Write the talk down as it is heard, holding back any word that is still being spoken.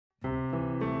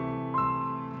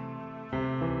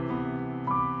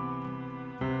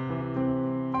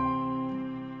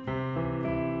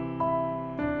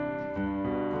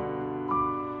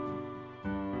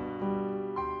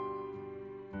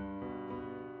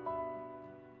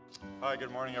Hi,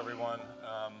 good morning, everyone.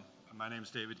 My name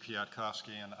is David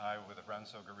Kwiatkowski, and I, with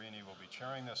Renzo Guarini, will be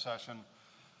chairing this session.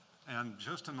 And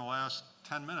just in the last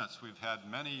 10 minutes, we've had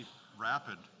many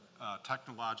rapid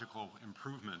technological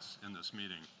improvements in this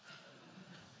meeting.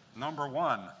 Number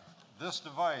one, this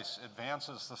device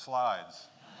advances the slides.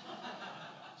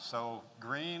 So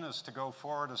green is to go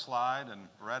forward a slide, and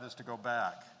red is to go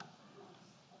back.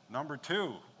 Number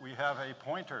two, we have a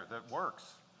pointer that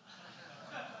works.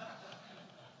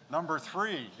 Number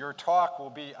three, your talk will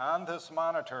be on this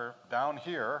monitor down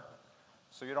here,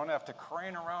 so you don't have to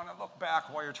crane around and look back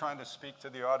while you're trying to speak to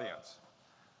the audience.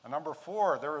 And number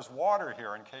four, there is water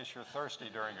here in case you're thirsty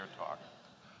during your talk.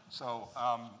 So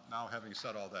now having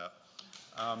said all that,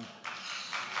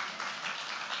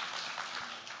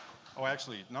 oh,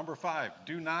 actually, number five,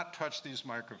 do not touch these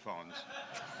microphones,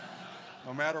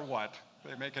 no matter what.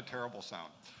 They make a terrible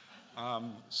sound.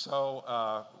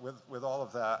 With all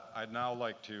of that, I'd now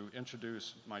like to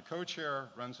introduce my co-chair,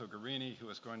 Renzo Guarini, who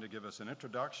is going to give us an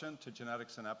introduction to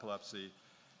genetics and epilepsy,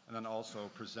 and then also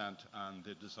present on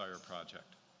the DESIRE project.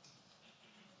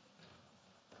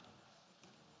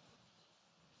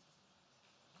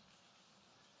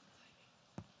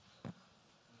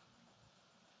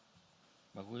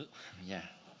 But yeah,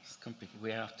 it's complicated.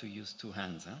 We have to use two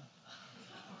hands, huh?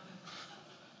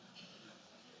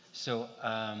 So,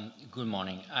 good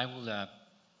morning. I will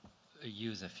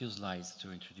use a few slides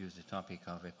to introduce the topic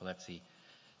of epilepsy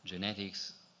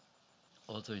genetics,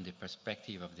 also in the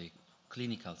perspective of the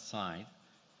clinical side,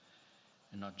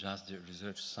 and not just the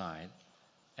research side,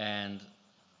 and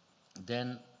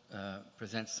then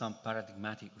present some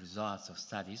paradigmatic results of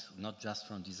studies, not just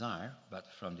from DESIRE, but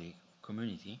from the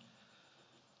community,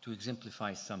 to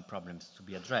exemplify some problems to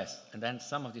be addressed. And then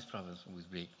some of these problems will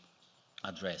be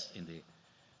addressed in the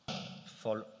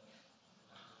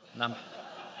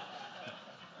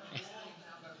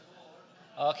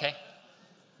Okay,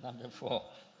 number 4.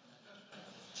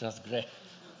 Just great.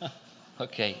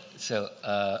 Okay, so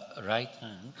right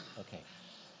hand. Okay.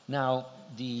 Now,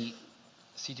 the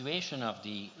situation of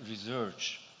the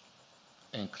research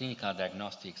and clinical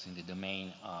diagnostics in the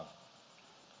domain of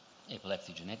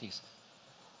epilepsy genetics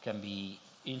can be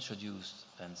introduced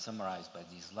and summarized by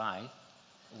this slide,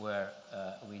 where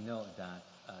we know that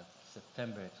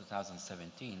September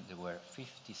 2017, there were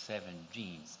 57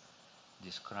 genes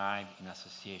described in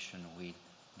association with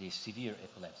the severe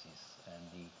epilepsies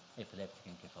and the epileptic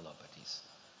encephalopathies.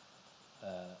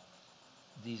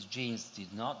 These genes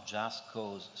did not just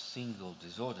cause single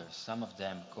disorders. Some of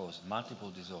them cause multiple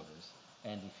disorders.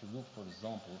 And if you look, for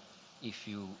example, if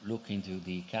you look into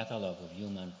the catalog of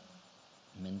human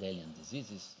Mendelian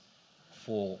diseases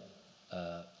for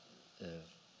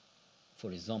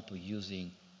example,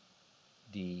 using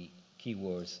the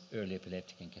keywords early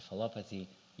epileptic encephalopathy,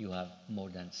 you have more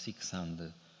than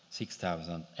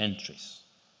 6,000 entries.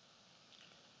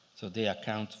 So they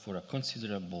account for a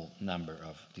considerable number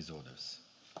of disorders.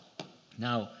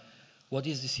 Now, what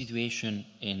is the situation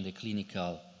in the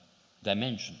clinical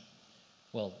dimension?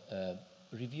 Well,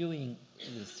 reviewing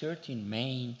the 13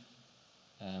 main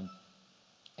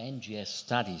NGS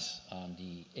studies on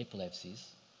the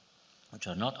epilepsies, which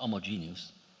are not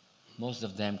homogeneous, most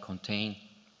of them contain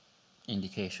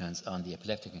indications on the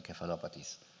epileptic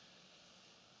encephalopathies.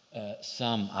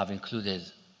 Some have included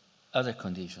other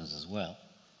conditions as well.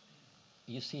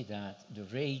 You see that the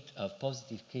rate of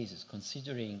positive cases,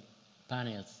 considering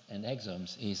panels and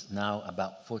exomes, is now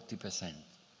about 40%.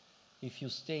 If you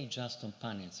stay just on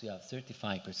panels, you have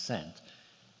 35%.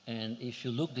 And if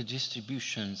you look at the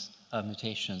distributions of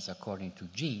mutations according to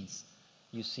genes,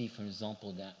 you see, for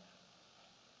example, that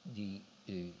the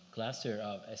cluster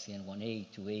of SCN1A,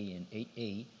 2A, and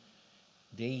 8A,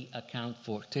 they account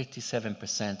for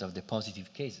 37% of the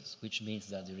positive cases, which means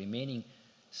that the remaining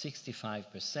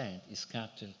 65% is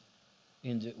captured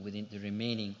within the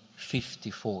remaining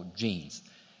 54 genes,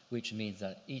 which means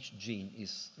that each gene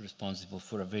is responsible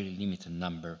for a very limited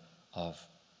number of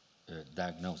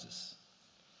diagnoses.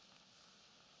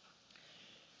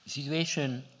 The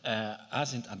situation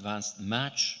hasn't advanced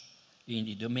much in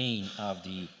the domain of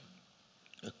the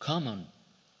common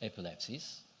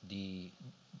epilepsies, the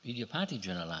idiopathic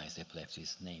generalized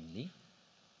epilepsies, namely,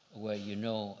 where you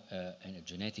know and a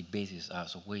genetic basis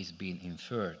has always been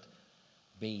inferred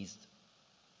based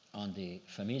on the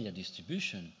familial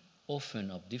distribution, often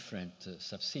of different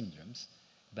subsyndromes.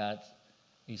 But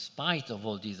in spite of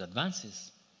all these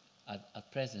advances,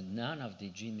 at present, none of the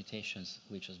gene mutations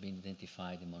which has been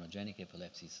identified in monogenic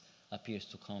epilepsies appears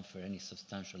to confer any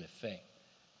substantial effect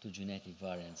to genetic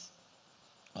variants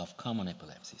of common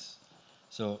epilepsies.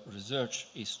 So research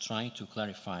is trying to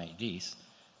clarify this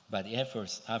but the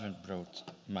efforts haven't brought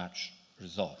much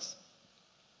results.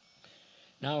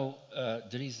 Now,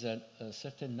 there is a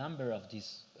certain number of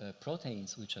these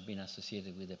proteins which have been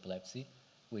associated with epilepsy,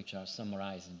 which are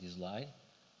summarized in this slide.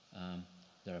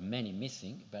 There are many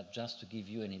missing, but just to give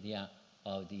you an idea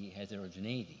of the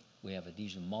heterogeneity, we have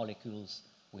adhesion molecules,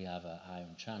 we have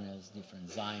ion channels, different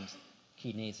enzymes,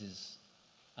 kinases,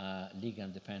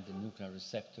 ligand-dependent nuclear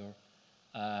receptor,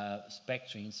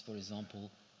 spectrins, for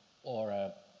example,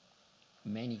 or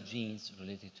many genes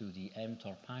related to the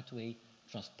mTOR pathway,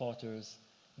 transporters,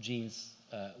 genes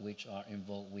which are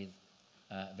involved with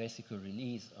vesicle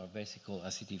release or vesicle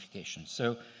acidification.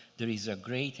 So there is a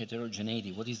great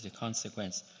heterogeneity. What is the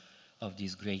consequence of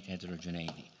this great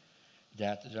heterogeneity?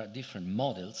 That there are different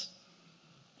models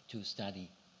to study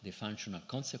the functional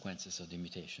consequences of the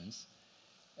mutations,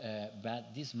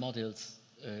 but these models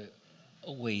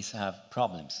always have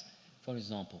problems. For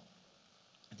example,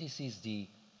 this is the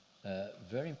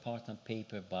very important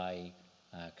paper by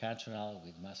Cultural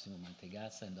with Massimo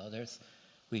Mantegazza and others,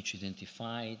 which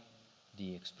identified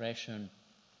the expression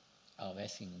of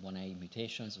SCN1A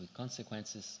mutations with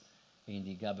consequences in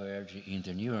the GABAergic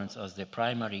interneurons as the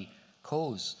primary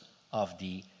cause of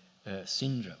the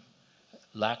syndrome,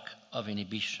 lack of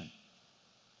inhibition.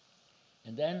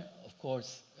 And then, of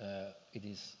course, it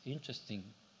is interesting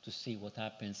to see what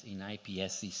happens in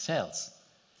iPSC cells.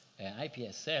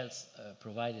 iPS cells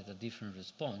provided a different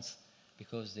response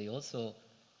because they also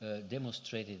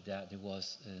demonstrated that there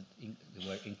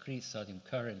were increased sodium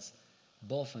currents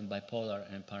both in bipolar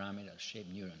and pyramidal shaped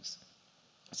neurons.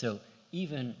 So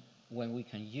even when we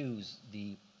can use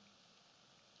the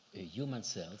human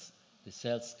cells, the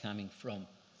cells coming from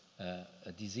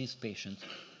a diseased patient,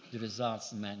 the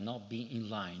results may not be in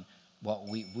line what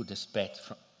we would expect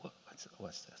from,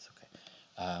 what's this?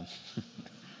 Okay.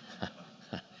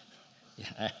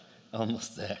 Yeah,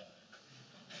 almost there.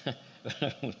 What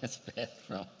I would expect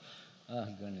from, oh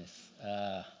goodness,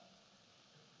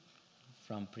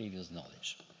 from previous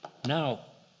knowledge. Now,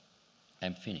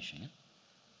 I'm finishing.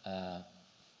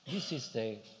 This is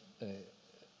the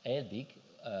Elbig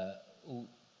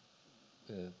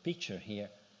picture here,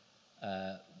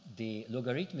 the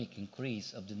logarithmic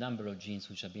increase of the number of genes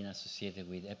which have been associated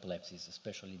with epilepsies,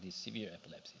 especially these severe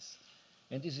epilepsies.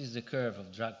 And this is the curve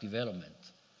of drug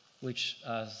development, which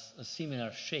has a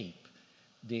similar shape.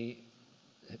 The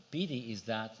pity is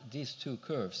that these two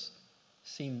curves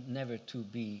seem never to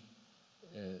be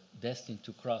destined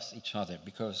to cross each other,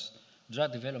 because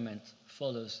drug development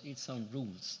follows its own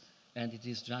rules, and it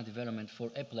is drug development for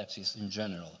epilepsies in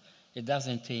general. It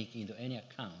doesn't take into any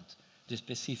account the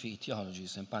specific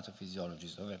etiologies and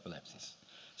pathophysiologies of epilepsies.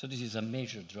 So this is a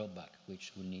major drawback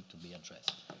which will need to be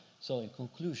addressed. So in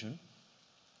conclusion,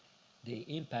 the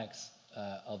impacts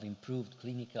of improved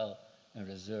clinical and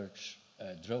research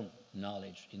drone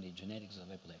knowledge in the genetics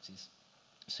of epilepsies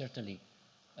certainly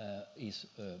is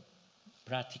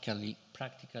practically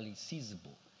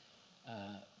feasible.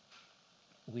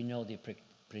 We know the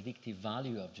predictive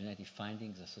value of genetic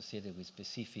findings associated with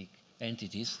specific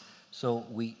entities, so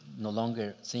we no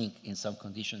longer think in some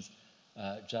conditions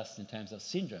just in terms of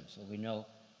syndromes, so we know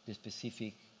the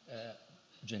specific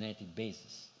genetic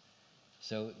basis.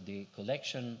 So the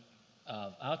collection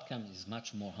of outcomes is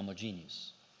much more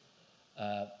homogeneous.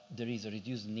 There is a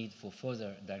reduced need for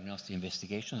further diagnostic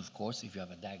investigation. Of course, if you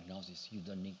have a diagnosis, you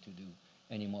don't need to do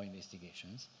any more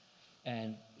investigations.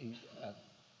 And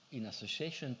in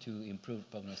association to improved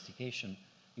prognostication,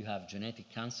 you have genetic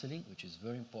counseling, which is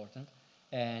very important,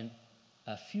 and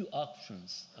a few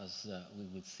options, as we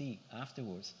will see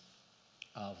afterwards,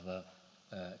 of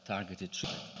targeted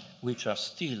treatment, which are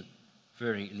still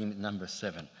very limited, number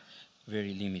 7,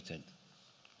 very limited.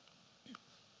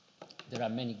 There are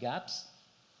many gaps.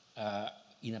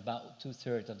 In about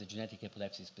 2/3 of the genetic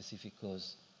epilepsy, specific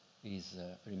cause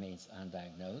remains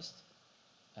undiagnosed.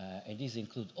 And these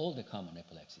include all the common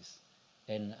epilepsies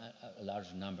and a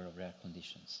large number of rare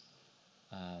conditions.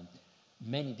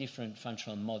 Many different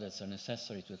functional models are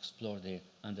necessary to explore the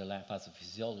underlying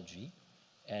pathophysiology,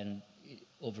 and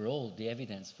overall, the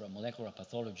evidence from molecular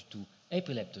pathology to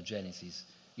epileptogenesis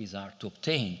is hard to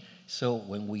obtain. So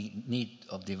when we need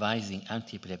of devising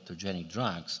anti-epileptogenic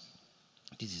drugs,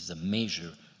 this is a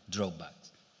major drawback.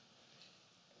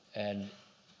 And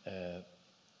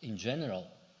in general,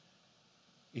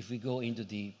 if we go into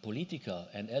the political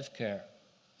and healthcare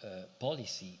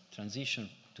policy, transition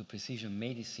to precision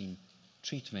medicine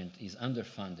treatment is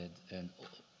underfunded and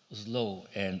slow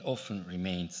and often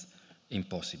remains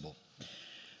impossible.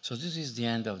 So this is the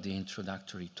end of the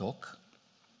introductory talk.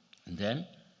 And then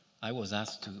I was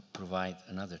asked to provide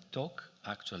another talk,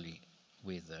 actually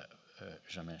with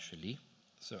Jamin Shelley.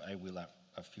 So I will have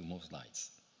a few more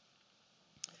slides.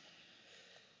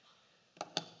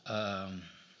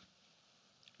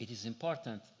 It is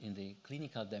important in the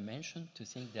clinical dimension to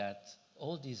think that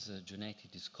all these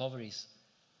genetic discoveries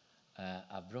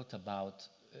have brought about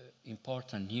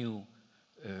important new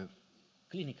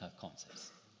clinical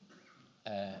concepts.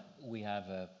 We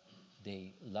have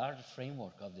the large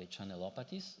framework of the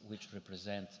channelopathies, which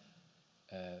represent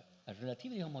a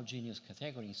relatively homogeneous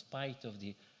category in spite of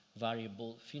the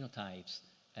variable phenotypes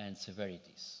and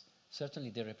severities. Certainly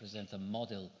they represent a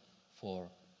model for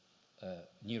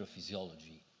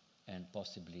neurophysiology and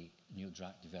possibly new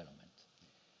drug development.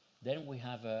 Then we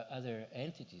have other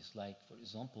entities like, for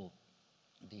example,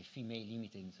 the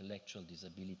female-limited intellectual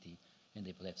disability and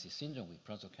epilepsy syndrome with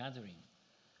protocaterin.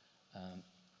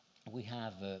 We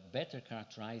have better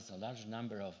characterized a large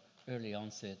number of early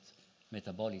onset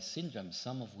metabolic syndromes,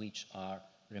 some of which are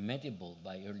remediable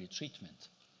by early treatment.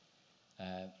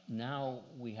 Now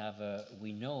we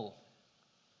know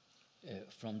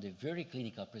from the very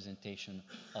clinical presentation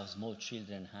of small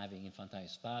children having infantile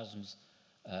spasms,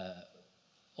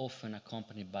 often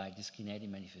accompanied by dyskinetic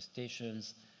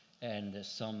manifestations and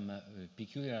some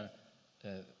peculiar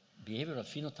behavioral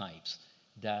phenotypes,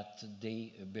 that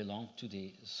they belong to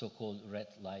the so-called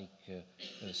rat-like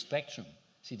spectrum,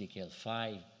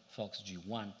 CDKL5,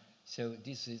 FOXG1. So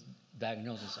these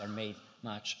diagnoses are made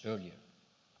much earlier.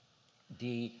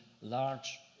 The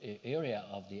large area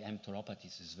of the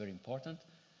mTauropathies is very important,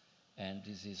 and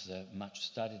this is much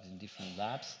studied in different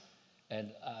labs,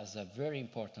 and as a very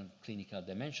important clinical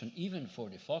dimension, even for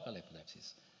the focal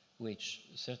epilepsies, which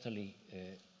certainly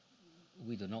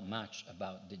we do not much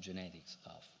about the genetics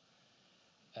of.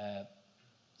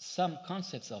 Some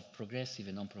concepts of progressive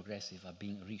and non-progressive are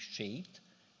being reshaped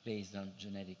based on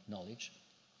genetic knowledge,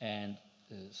 and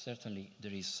certainly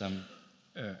there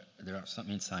are some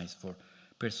insights for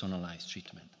personalized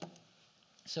treatment.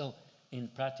 So in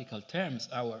practical terms,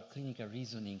 our clinical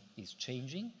reasoning is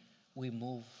changing. We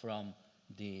move from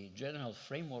the general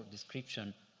framework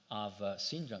description of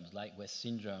syndromes like West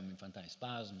syndrome, infantile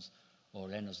spasms, or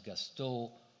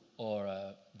Lennox-Gastaut,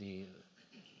 or the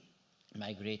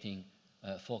migrating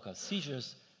focal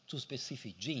seizures, to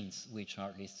specific genes which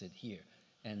are listed here.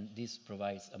 And this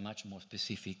provides a much more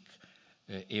specific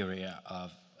area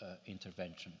of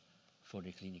intervention for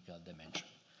the clinical dimension.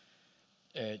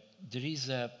 There is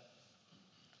a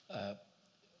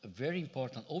very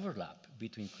important overlap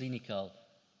between clinical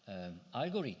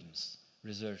algorithms,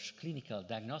 research, clinical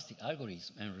diagnostic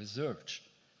algorithms, and research.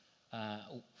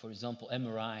 For example,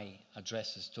 MRI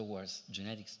addresses towards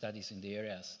genetic studies in the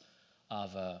areas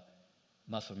of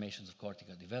malformations of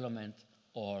cortical development,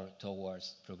 or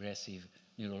towards progressive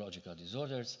neurological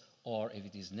disorders, or if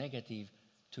it is negative,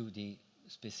 to the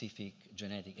specific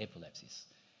genetic epilepsies.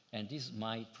 And this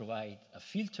might provide a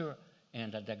filter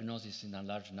and a diagnosis in a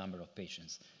large number of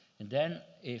patients. And then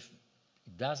if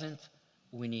it doesn't,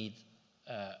 we need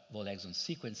whole exome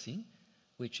sequencing,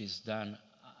 which is done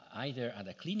either at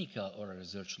a clinical or a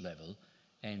research level,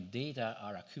 and data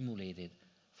are accumulated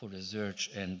for research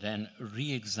and then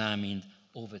re-examined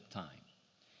over time.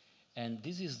 And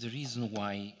this is the reason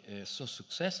why so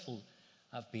successful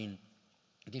have been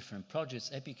different projects.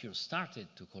 Epicure started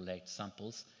to collect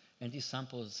samples, and these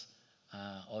samples,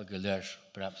 Olga Lerch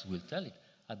perhaps will tell it,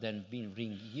 have then been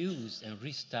reused and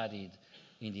restudied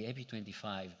in the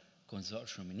Epi25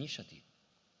 consortium initiative.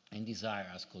 And Desire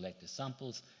has collected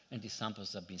samples, and these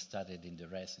samples have been studied in the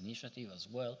RES initiative as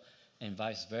well, and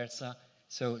vice versa.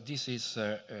 So this is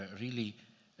really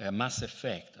a mass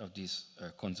effect of this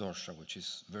consortia, which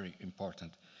is very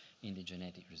important in the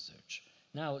genetic research.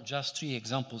 Now, just 3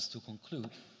 examples to conclude,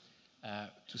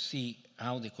 to see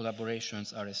how the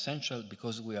collaborations are essential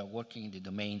because we are working in the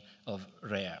domain of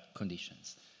rare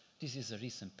conditions. This is a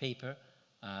recent paper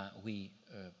we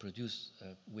produced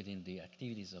within the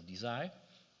activities of Desire.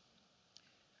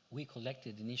 We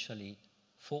collected initially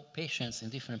 4 patients in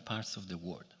different parts of the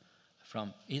world,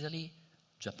 from Italy,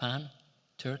 Japan,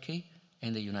 Turkey,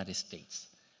 and the United States.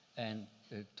 And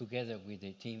together with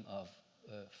the team of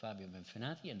Fabio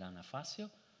Benfenati and Anna Fassio,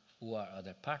 who are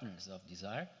other partners of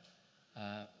Desire,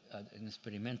 an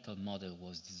experimental model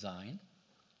was designed.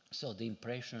 So the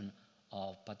impression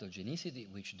of pathogenicity,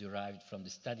 which derived from the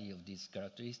study of these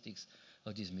characteristics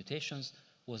of these mutations,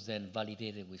 was then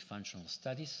validated with functional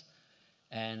studies.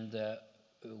 And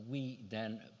we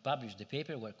then published the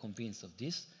paper, were convinced of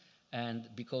this, and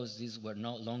because these were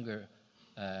no longer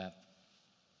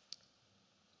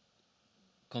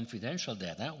confidential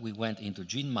data, we went into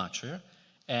GeneMatcher,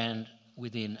 and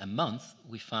within a month,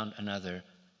 we found another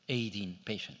 18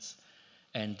 patients.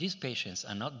 And these patients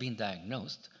are not being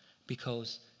diagnosed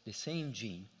because the same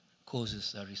gene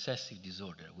causes a recessive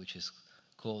disorder, which is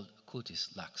called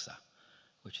cutis laxa,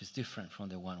 which is different from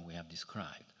the one we have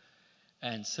described.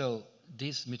 And so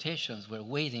these mutations were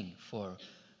waiting for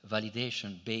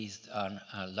validation based on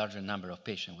a larger number of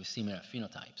patients with similar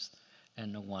phenotypes,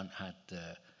 and no one had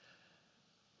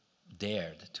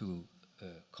dared to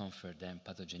confer them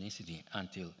pathogenicity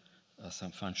until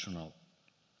some functional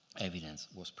evidence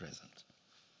was present.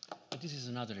 But this is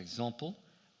another example.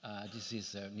 This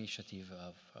is an initiative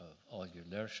of Holger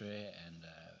Lerche and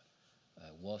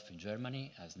Wolf in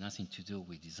Germany. It has nothing to do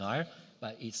with desire,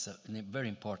 but it's a very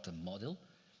important model.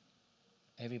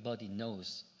 Everybody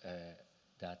knows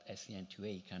that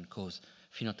SCN2A can cause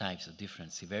phenotypes of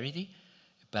different severity,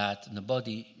 but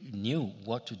nobody knew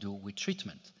what to do with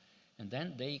treatment. And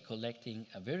then they, collecting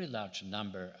a very large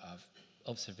number of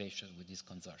observations with this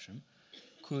consortium,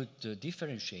 could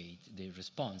differentiate the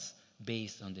response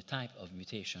based on the type of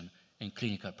mutation and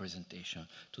clinical presentation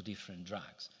to different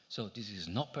drugs. So this is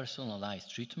not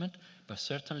personalized treatment, but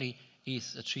certainly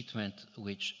is a treatment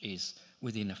which is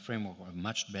within a framework of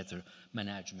much better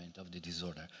management of the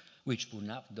disorder, which would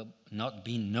not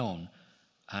be known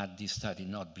had this study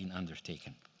not been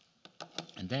undertaken.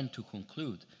 And then to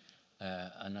conclude,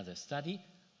 another study,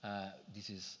 this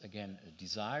is again a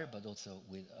desire, but also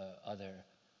with other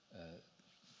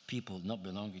people not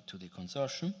belonging to the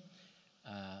consortium.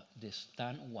 The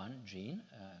STAN1 gene,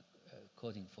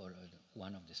 coding for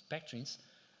one of the spectrins,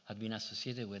 had been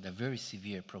associated with a very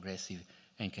severe progressive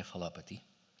encephalopathy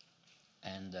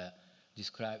and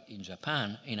described in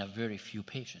Japan in a very few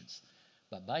patients.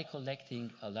 But by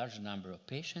collecting a large number of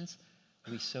patients,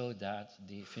 we saw that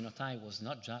the phenotype was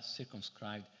not just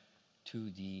circumscribed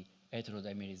to the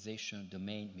heterodimerization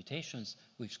domain mutations,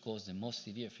 which cause the most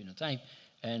severe phenotype,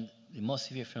 and the most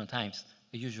severe phenotypes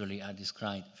usually are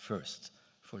described first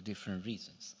for different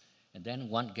reasons. And then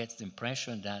one gets the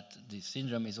impression that the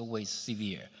syndrome is always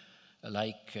severe,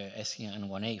 like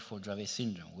SCN1A for Dravet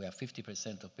syndrome. We have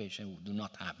 50% of patients who do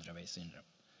not have Dravet syndrome.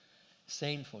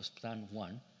 Same for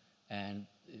SPLAN1, and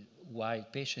while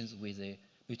patients with the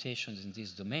mutations in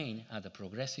this domain had a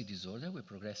progressive disorder with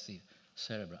progressive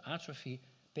cerebral atrophy,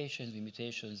 patients with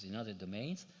mutations in other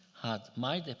domains had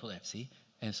mild epilepsy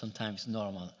and sometimes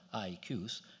normal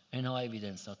IQs, and no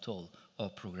evidence at all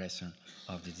of progression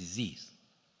of the disease.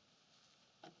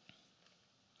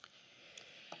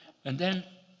 And then,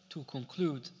 to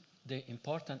conclude, the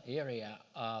important area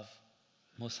of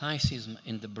mosaicism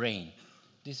in the brain.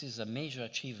 This is a major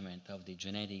achievement of the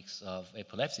genetics of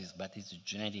epilepsies, but it's the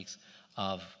genetics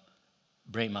of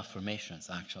brain malformations,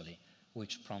 actually,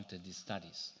 which prompted these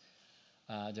studies.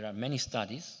 There are many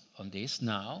studies on this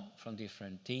now from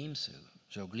different teams,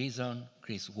 Joe Gleason,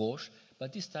 Chris Walsh,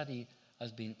 but this study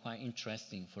has been quite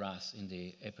interesting for us in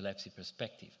the epilepsy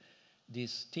perspective.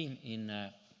 This team in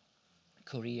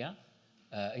Korea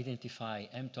identify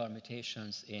mTOR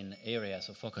mutations in areas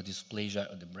of focal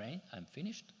dysplasia of the brain, I'm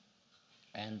finished,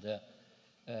 and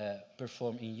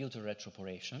perform in utero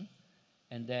retroporation,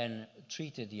 and then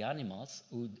treated the animals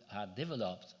who had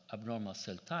developed abnormal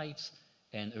cell types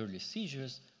and early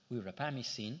seizures with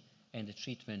rapamycin, and the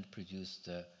treatment produced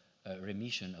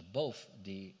remission of both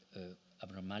the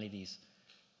abnormalities,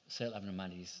 cell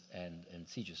abnormalities, and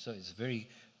seizures. So it's very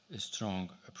strong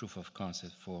proof of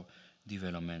concept for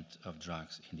development of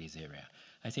drugs in this area.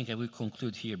 I think I will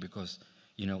conclude here because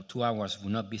 2 hours will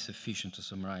not be sufficient to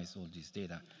summarize all this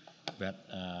data, but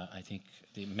I think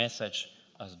the message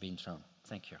has been thrown.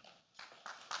 Thank you.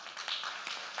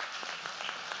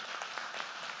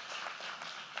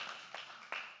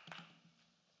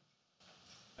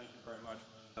 Thank you very much,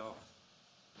 Lorenzo.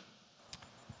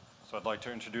 So I'd like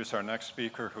to introduce our next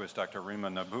speaker, who is Dr. Rima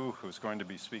Nabu, who's going to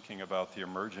be speaking about the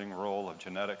emerging role of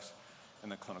genetics in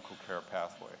the clinical care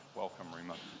pathway. Welcome,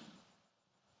 Rima.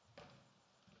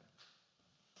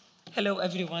 Hello,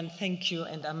 everyone. Thank you.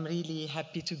 And I'm really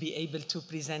happy to be able to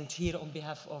present here on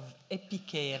behalf of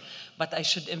EpiCare. But I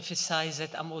should emphasize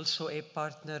that I'm also a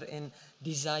partner in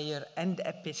Desire and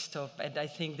EpiStop. And I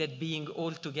think that being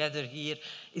all together here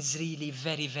is really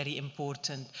very, very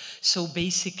important. So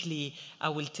basically, I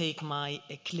will take my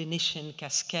clinician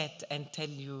casquette and tell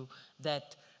you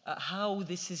that how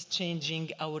this is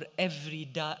changing our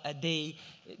everyday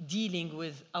dealing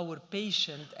with our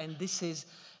patient. And this is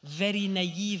very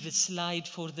naive slide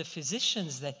for the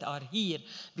physicians that are here,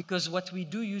 because what we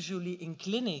do usually in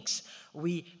clinics,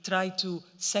 we try to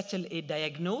settle a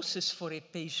diagnosis for a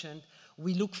patient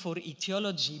we look for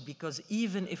etiology, because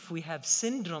even if we have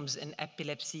syndromes in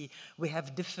epilepsy, we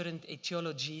have different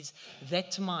etiologies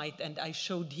that might, and I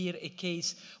showed here a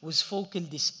case with focal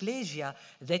dysplasia,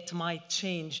 that might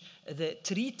change the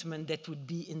treatment that would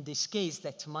be in this case,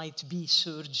 that might be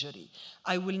surgery.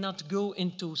 I will not go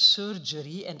into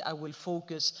surgery, and I will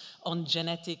focus on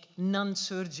genetic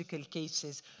non-surgical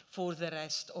cases for the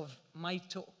rest of my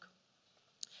talk.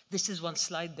 This is one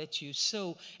slide that you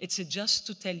saw. It's just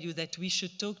to tell you that we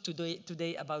should talk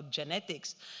today about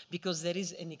genetics, because there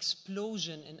is an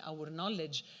explosion in our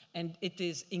knowledge, and it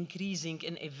is increasing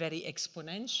in a very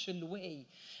exponential way.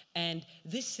 And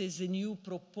this is a new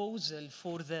proposal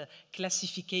for the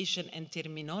classification and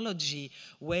terminology,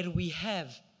 where we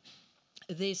have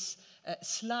this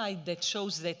slide that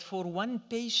shows that for one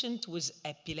patient with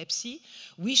epilepsy,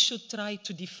 we should try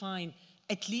to define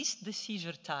at least the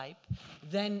seizure type.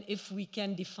 Then if we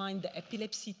can define the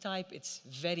epilepsy type, it's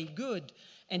very good.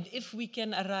 And if we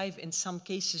can arrive in some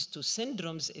cases to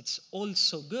syndromes, it's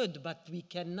also good, but we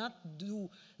cannot do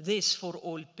this for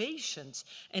all patients.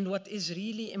 And what is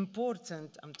really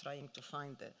important, I'm trying to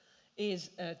find it, is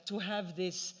to have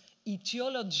this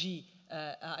etiology,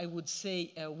 I would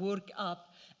say, work up.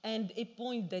 And a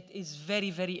point that is very,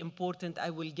 very important,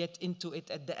 I will get into it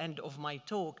at the end of my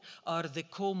talk, are the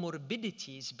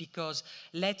comorbidities, because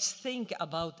let's think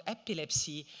about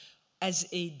epilepsy as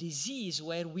a disease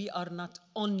where we are not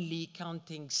only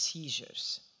counting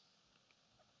seizures.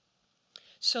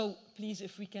 So please,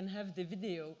 if we can have the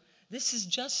video. This is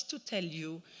just to tell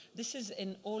you, this is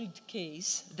an old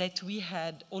case that we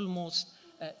had almost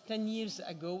 10 years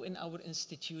ago in our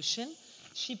institution.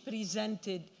 She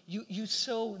presented, you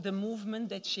saw the movement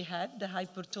that she had, the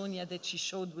hypertonia that she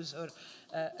showed with her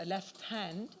left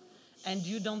hand, and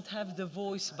you don't have the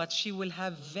voice, but she will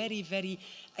have very, very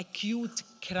acute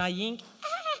crying,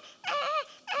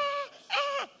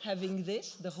 having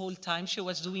this the whole time. She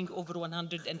was doing over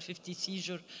 150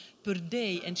 seizures per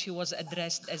day, and she was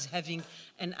addressed as having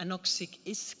an anoxic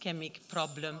ischemic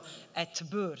problem at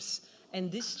birth.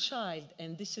 And this child,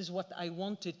 and this is what I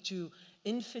wanted to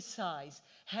emphasize,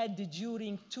 had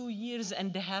during 2.5 years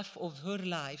of her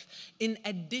life, in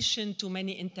addition to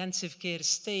many intensive care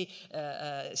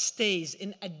stays,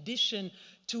 in addition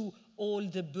to all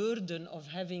the burden of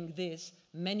having this,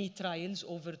 many trials,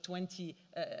 over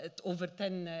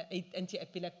 10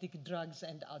 anti-epileptic drugs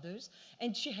and others.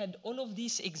 And she had all of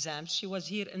these exams. She was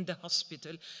here in the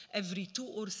hospital every 2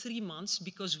 or 3 months,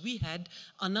 because we had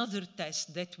another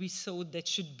test that we thought that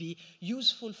should be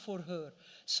useful for her.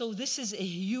 So this is a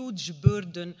huge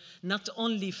burden, not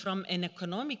only from an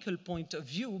economical point of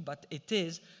view, but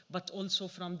also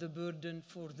from the burden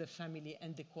for the family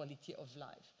and the quality of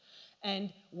life.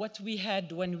 And what we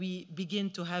had when we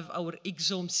began to have our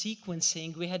exome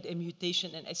sequencing, we had a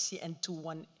mutation in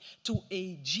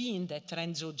SCN2A gene that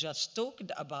Renzo just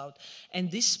talked about.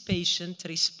 And this patient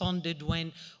responded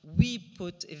when we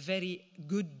put a very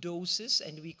good doses,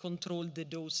 and we controlled the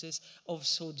doses of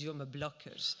sodium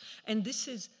blockers. And this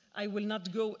is, I will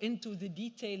not go into the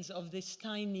details of this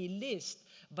tiny list,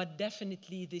 but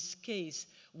definitely this case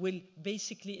will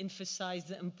basically emphasize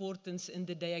the importance in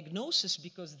the diagnosis,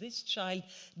 because this child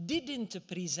didn't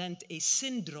present a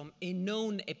syndrome, a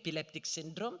known epileptic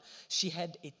syndrome. She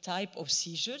had a type of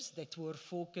seizures that were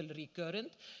focal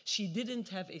recurrent. She didn't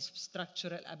have a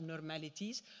structural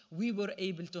abnormalities. We were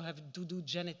able to do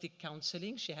genetic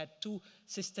counseling. She had 2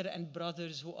 sisters and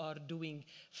brothers who are doing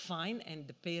fine, and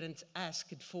the parents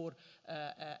asked for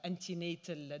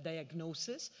antenatal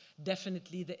diagnosis.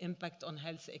 Definitely the impact on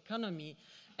health economy.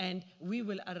 And we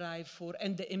will arrive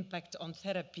and the impact on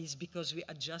therapies, because we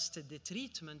adjusted the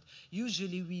treatment.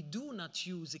 Usually we do not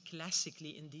use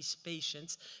classically in these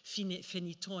patients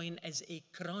phenytoin as a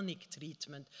chronic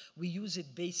treatment. We use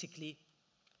it basically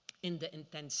in the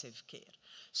intensive care.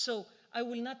 So I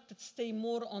will not stay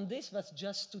more on this, but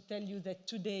just to tell you that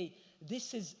today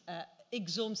this is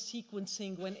exome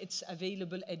sequencing, when it's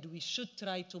available, and we should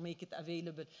try to make it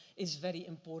available, is very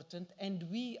important. And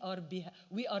we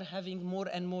are having more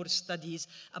and more studies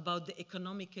about the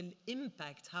economical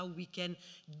impact, how we can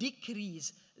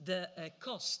decrease the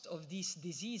cost of these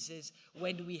diseases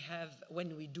when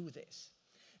we do this.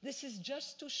 This is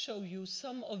just to show you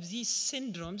some of these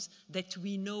syndromes that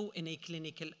we know in a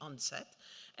clinical onset.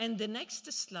 And the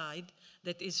next slide,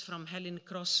 that is from Helen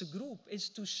Cross group, is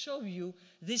to show you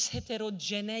this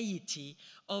heterogeneity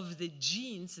of the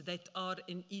genes that are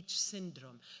in each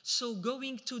syndrome. So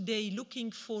going today, looking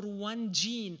for one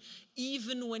gene,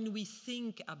 even when we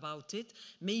think about it,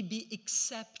 maybe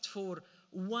except for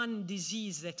one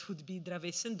disease that would be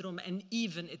Dravet syndrome, and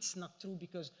even it's not true,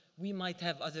 because we might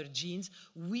have other genes.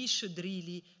 We should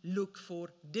really look for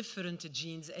different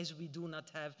genes as we do not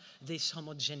have this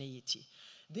homogeneity.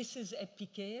 This is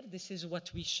EpiCare, this is what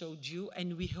we showed you,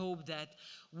 and we hope that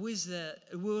with the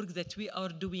work that we are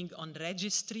doing on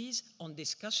registries, on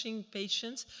discussing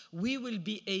patients, we will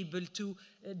be able to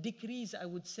decrease, I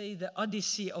would say, the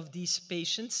odyssey of these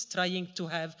patients trying to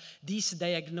have these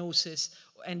diagnoses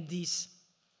and these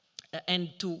and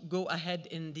to go ahead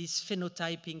in this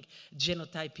phenotyping,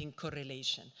 genotyping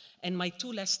correlation. And my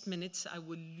 2 last minutes, I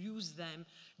will use them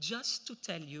just to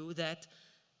tell you that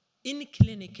in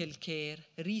clinical care,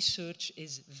 research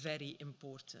is very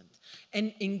important,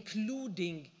 and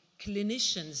including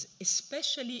clinicians,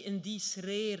 especially in these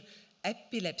rare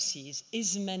epilepsies,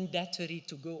 is mandatory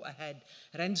to go ahead.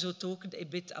 Renzo talked a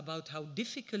bit about how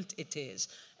difficult it is,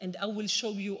 and I will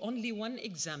show you only one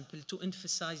example to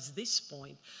emphasize this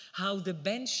point, how the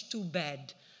bench to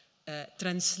bed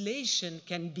translation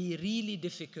can be really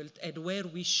difficult, and where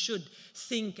we should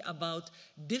think about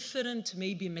different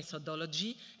maybe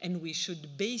methodology, and we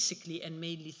should basically and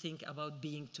mainly think about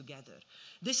being together.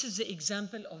 This is the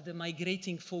example of the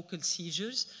migrating focal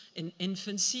seizures in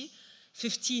infancy.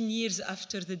 15 years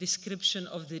after the description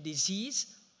of the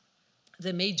disease,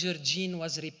 the major gene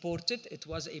was reported. It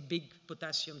was a big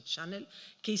potassium channel,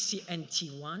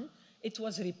 KCNT1. It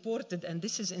was reported, and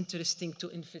this is interesting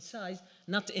to emphasize,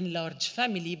 not in large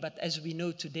family, but as we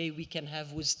know today, we can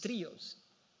have with trios.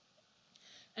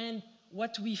 And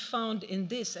what we found in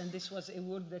this, and this was a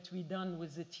work that we done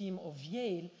with the team of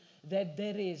Yale, that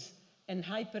there is an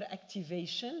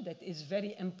hyperactivation that is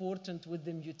very important with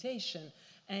the mutation.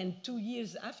 And 2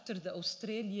 years after, the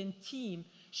Australian team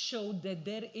showed that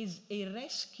there is a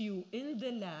rescue in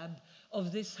the lab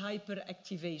of this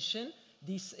hyperactivation.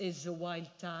 This is the wild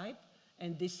type,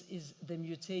 and this is the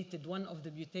mutated, one of the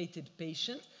mutated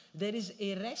patients. There is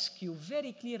a rescue,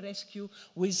 very clear rescue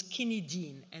with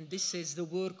quinidine, and this is the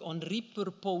work on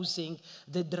repurposing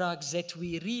the drugs that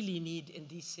we really need in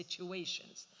these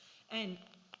situations. And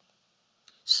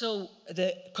so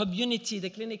the community,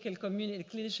 the clinical community,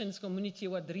 the clinicians community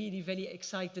were really very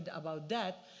excited about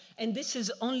that. And this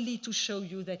is only to show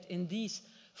you that in these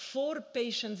 4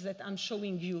 patients that I'm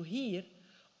showing you here,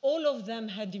 all of them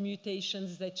had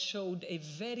mutations that showed a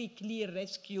very clear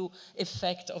rescue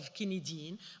effect of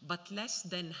quinidine, but less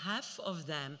than half of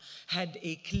them had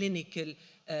a clinical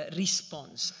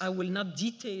response. I will not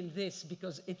detail this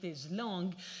because it is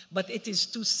long, but it is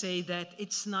to say that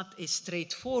it's not a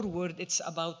straightforward, it's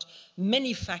about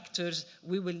many factors.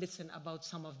 We will listen about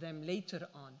some of them later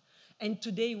on. And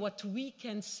today, what we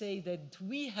can say that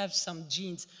we have some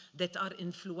genes that are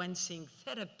influencing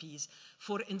therapies,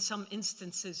 for in some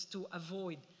instances to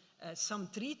avoid some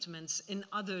treatments, in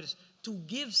others to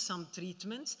give some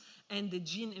treatments, and the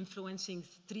gene influencing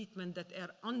treatment that are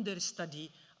under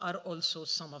study are also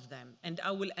some of them. And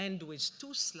I will end with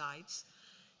 2 slides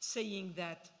saying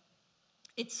that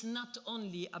it's not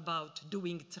only about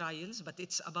doing trials, but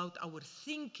it's about our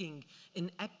thinking in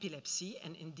epilepsy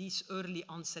and in these early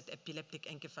onset epileptic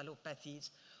encephalopathies.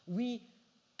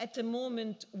 At the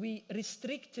moment, we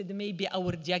restricted maybe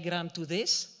our diagram to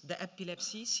this, the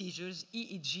epilepsy, seizures,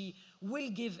 EEG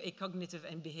will give a cognitive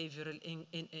and behavioral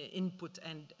input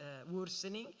and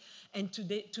worsening. And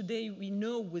today we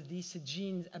know with these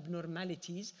gene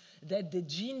abnormalities that the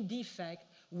gene defect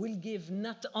will give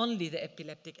not only the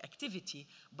epileptic activity,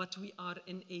 but we are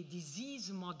in a disease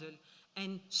model,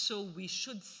 and so we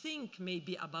should think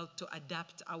maybe about to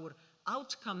adapt our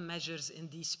outcome measures in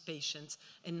these patients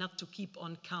and not to keep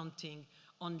on counting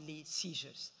only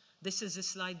seizures. This is a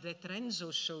slide that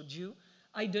Renzo showed you.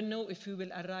 I don't know if we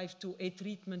will arrive to a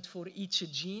treatment for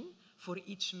each gene, for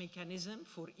each mechanism,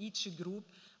 for each group,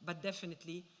 but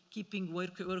definitely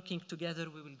working together,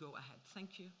 we will go ahead.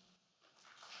 Thank you.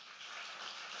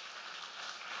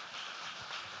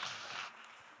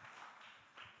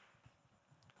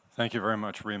 Thank you very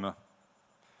much, Rima.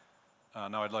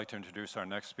 Now I'd like to introduce our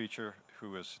next speaker,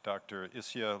 who is Dr.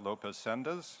 Isia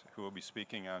Lopez-Sendes, who will be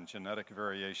speaking on genetic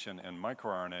variation in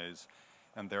microRNAs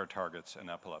and their targets in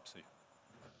epilepsy.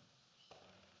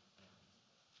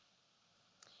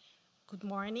 Good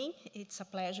morning. It's a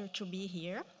pleasure to be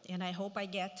here, and I hope I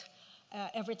get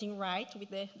everything right with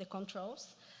the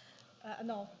controls.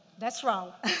 No, that's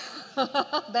wrong.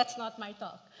 That's not my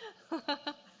talk.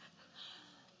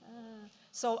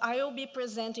 So I will be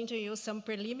presenting to you some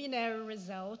preliminary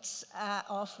results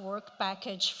of work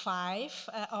package 5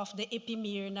 of the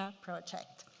EpiMyrna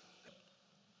project.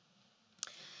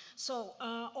 So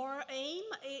our aim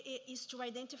is to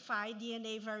identify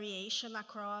DNA variation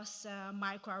across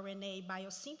microRNA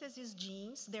biosynthesis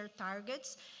genes, their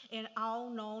targets, and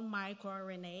all known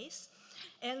microRNAs,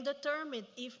 and determine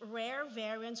if rare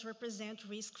variants represent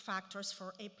risk factors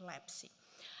for epilepsy.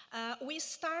 We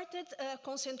started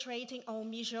concentrating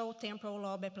on mesial temporal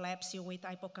lobe epilepsy with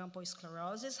hippocampal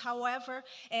sclerosis. However,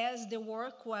 as the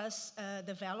work was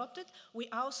developed, we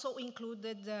also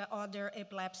included other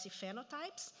epilepsy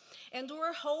phenotypes. And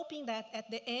we're hoping that at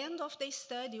the end of the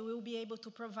study, we'll be able to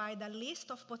provide a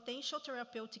list of potential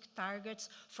therapeutic targets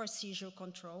for seizure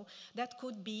control that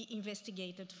could be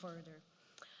investigated further.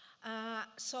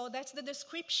 So that's the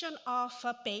description of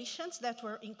patients that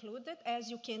were included. As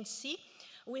you can see,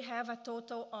 we have a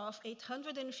total of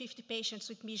 850 patients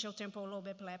with mesial temporal lobe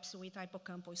epilepsy with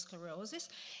hippocampal sclerosis.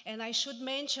 And I should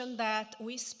mention that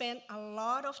we spent a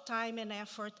lot of time and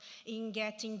effort in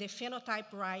getting the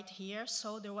phenotype right here.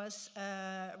 So there was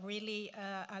really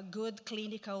a good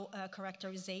clinical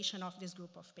characterization of this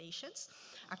group of patients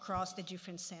across the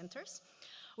different centers.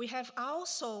 We have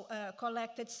also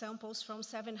collected samples from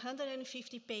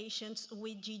 750 patients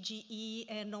with GGE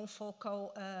and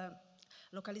non-focal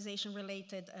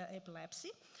localization-related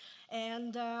epilepsy.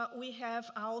 And we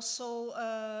have also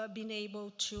been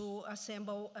able to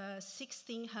assemble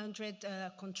 1,600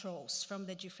 controls from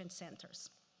the different centers.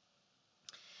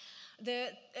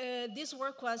 This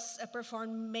work was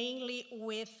performed mainly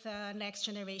with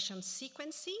next-generation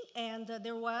sequencing, and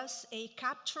there was a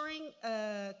capturing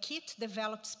kit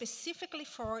developed specifically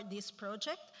for this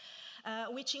project,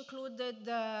 which included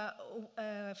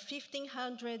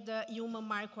 1,500 human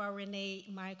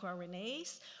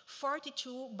microRNAs,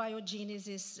 42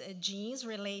 biogenesis genes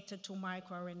related to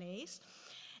microRNAs,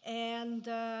 and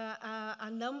a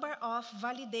number of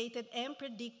validated and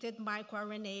predicted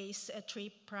microRNAs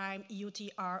 3'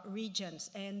 UTR regions.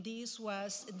 And this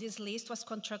list was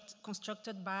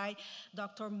constructed by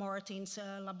Dr. Martin's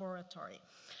laboratory.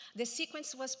 The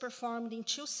sequence was performed in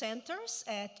 2 centers,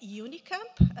 at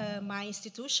Unicamp, my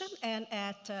institution, and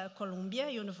at Columbia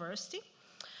University.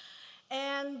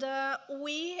 And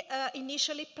we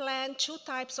initially planned 2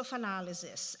 types of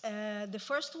analysis. The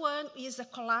first one is a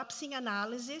collapsing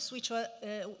analysis, which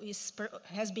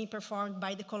has been performed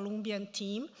by the Colombian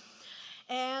team.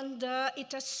 And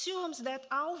it assumes that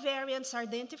all variants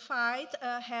identified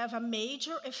have a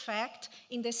major effect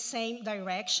in the same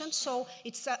direction. So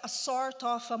it's a sort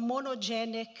of a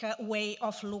monogenic way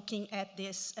of looking at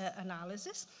this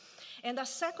analysis. And a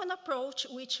second approach,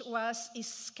 which was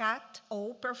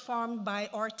SCAT-O, performed by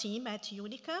our team at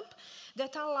Unicamp,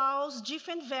 that allows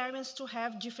different variants to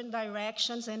have different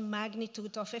directions and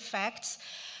magnitude of effects,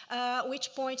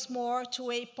 which points more to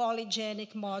a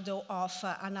polygenic model of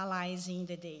analyzing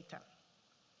the data.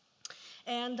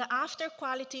 And after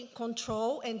quality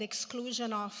control and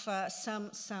exclusion of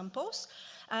some samples,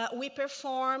 we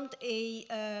performed a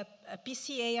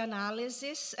PCA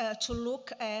analysis to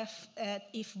look at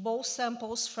if both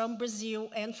samples from Brazil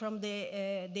and from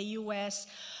the US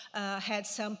had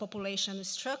some population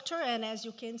structure. And as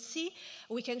you can see,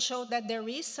 we can show that there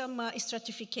is some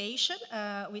stratification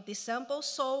with the samples.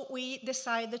 So we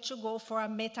decided to go for a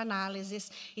meta-analysis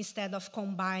instead of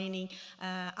combining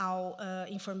our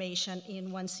information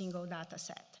in one single data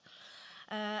set.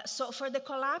 So for the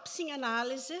collapsing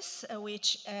analysis,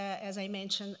 which, as I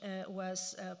mentioned,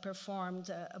 was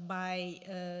performed by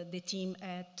the team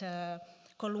at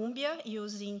Columbia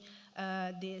using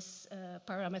these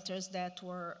parameters that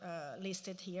were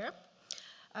listed here,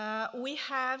 we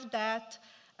have that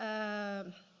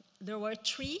there were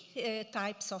 3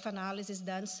 types of analysis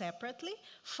done separately.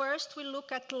 First, we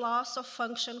look at loss of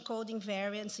function coding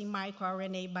variants in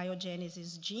microRNA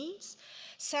biogenesis genes.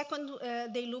 Second,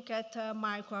 they look at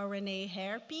microRNA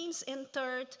hairpins. And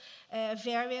third,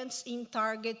 variants in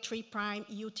target 3'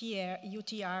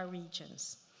 UTR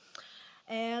regions.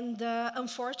 And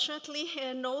unfortunately,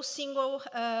 no single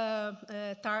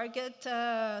target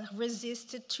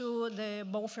resisted to the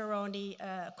Bonferroni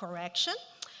correction.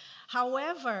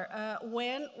 However,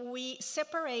 when we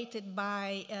separated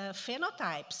by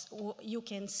phenotypes, you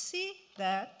can see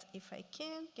that, if I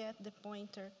can get the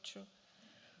pointer to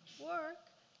work,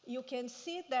 you can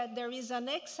see that there is an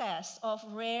excess of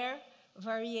rare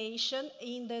variation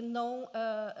in the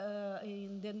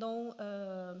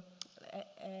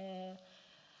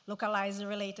localized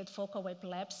related focal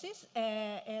epilepsies,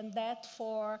 and that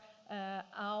for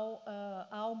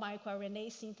all microRNA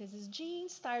synthesis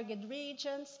genes, target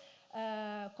regions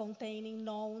containing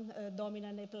known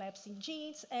dominant epilepsy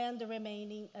genes, and the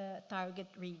remaining target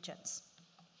regions.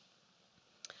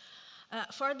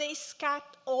 For the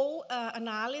SCAT-O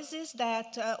analysis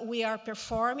that we are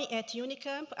performing at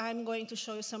Unicamp, I'm going to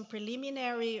show you some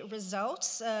preliminary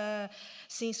results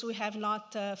since we have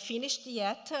not finished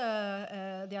yet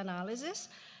the analysis.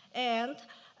 And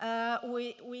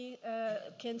we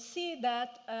can see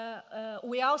that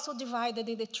we also divided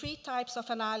in the 3 types of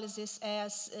analysis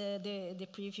as the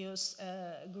previous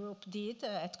group did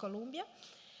at Columbia.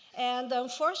 And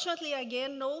unfortunately,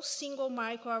 again, no single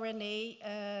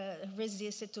microRNA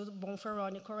resisted to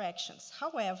Bonferroni corrections.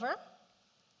 However,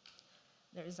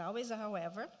 there is always a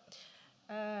however.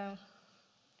 In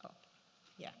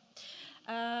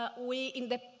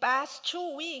the past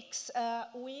 2 weeks,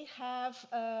 we have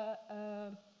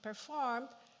performed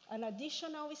an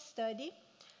additional study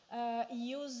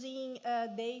using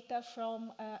data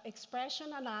from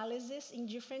expression analysis in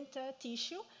different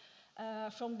tissue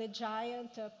from the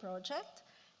GIANT project.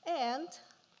 And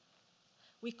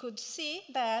we could see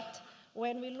that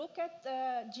when we look at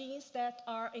genes that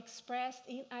are expressed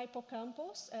in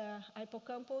hippocampus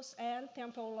and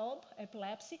temporal lobe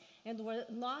epilepsy, and were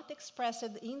not expressed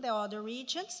in the other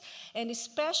regions, and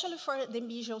especially for the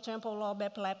mesial temporal lobe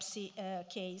epilepsy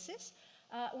cases,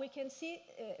 we can see,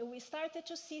 we started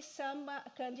to see some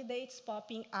candidates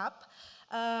popping up.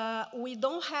 We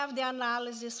don't have the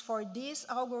analysis for this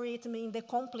algorithm in the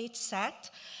complete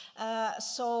set,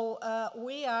 so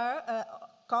we are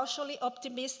cautiously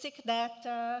optimistic that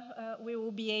we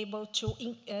will be able to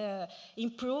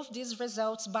improve these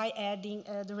results by adding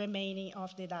the remaining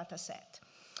of the data set.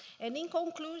 And in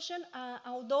conclusion,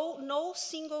 although no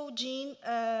single gene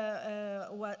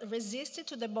resisted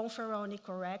to the Bonferroni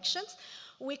corrections,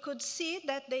 we could see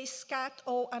that the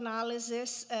SCAT-O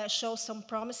analysis shows some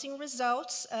promising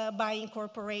results by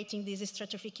incorporating this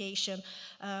stratification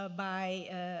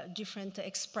by different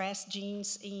expressed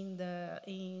genes in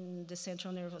the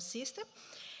central nervous system.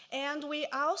 And we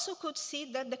also could see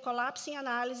that the collapsing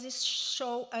analysis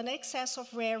show an excess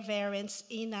of rare variants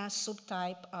in a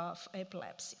subtype of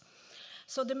epilepsy.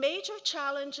 So the major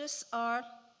challenges are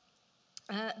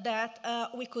that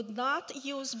we could not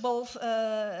use both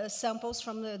samples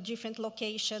from the different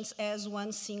locations as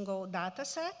one single data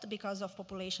set because of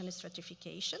population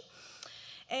stratification.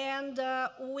 And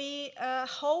we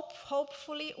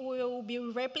hopefully will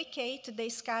replicate the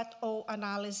SCAT-O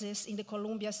analysis in the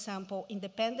Columbia sample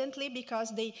independently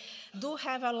because they do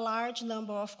have a large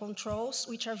number of controls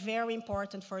which are very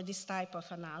important for this type of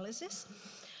analysis.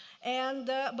 And,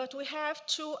 but we have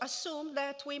to assume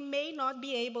that we may not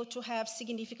be able to have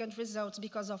significant results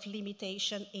because of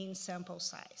limitation in sample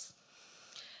size.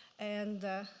 And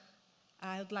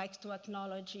I would like to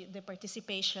acknowledge the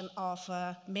participation of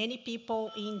many people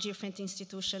in different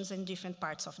institutions in different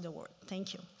parts of the world.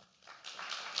 Thank you.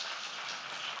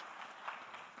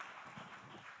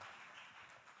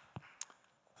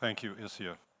 Thank you,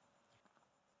 Isia.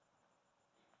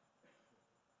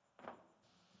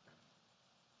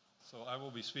 So I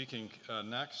will be speaking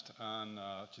next on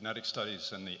genetic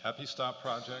studies in the EpiStop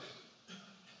project.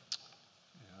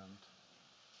 And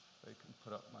they can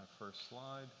put up my first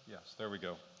slide. Yes, there we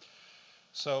go.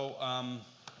 So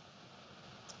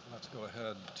let's go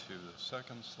ahead to the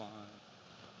second slide.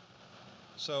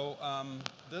 So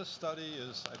this study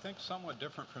is, I think, somewhat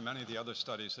different from many of the other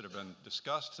studies that have been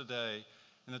discussed today,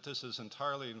 in that this is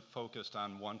entirely focused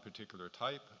on one particular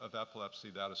type of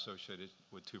epilepsy, that associated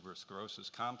with tuberous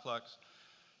sclerosis complex.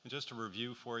 And just to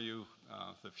review for you,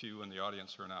 the few in the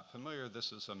audience who are not familiar,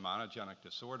 this is a monogenic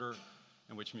disorder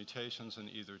in which mutations in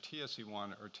either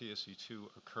TSC1 or TSC2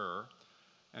 occur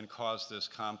and cause this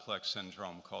complex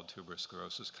syndrome called tuberous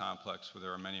sclerosis complex, where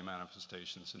there are many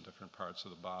manifestations in different parts of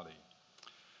the body.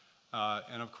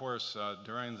 And of course,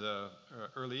 during the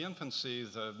early infancy,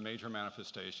 the major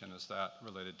manifestation is that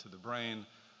related to the brain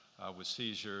with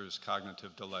seizures,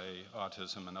 cognitive delay,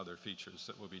 autism, and other features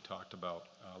that will be talked about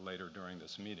later during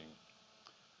this meeting.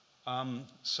 And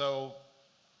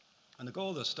the goal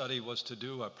of the study was to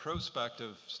do a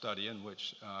prospective study in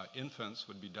which infants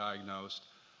would be diagnosed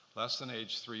less than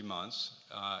age 3 months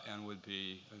and would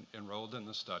be enrolled in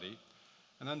the study,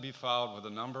 and then be followed with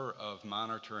a number of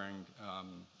monitoring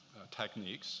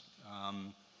techniques,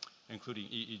 including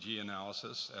EEG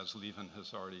analysis, as Lieven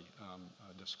has already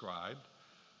described,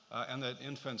 and that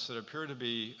infants that appear to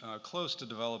be close to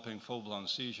developing full-blown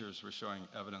seizures were showing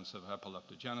evidence of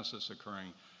epileptogenesis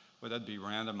occurring, would then be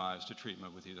randomized to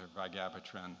treatment with either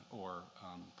vigabatrin or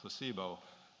placebo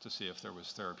to see if there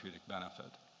was therapeutic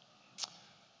benefit.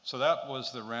 So that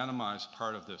was the randomized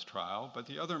part of this trial, but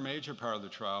the other major part of the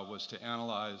trial was to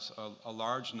analyze a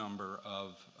large number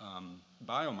of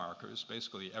biomarkers,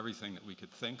 basically everything that we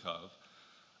could think of,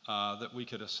 that we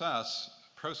could assess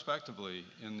prospectively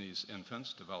in these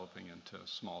infants developing into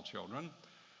small children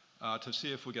to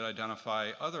see if we could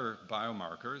identify other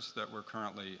biomarkers that were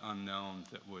currently unknown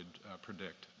that would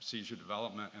predict seizure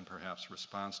development and perhaps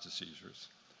response to seizures.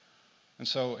 And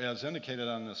so, as indicated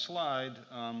on this slide,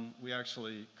 we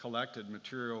actually collected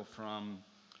material from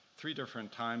 3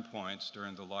 different time points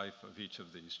during the life of each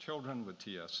of these children with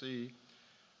TSC,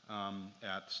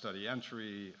 at study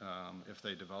entry, if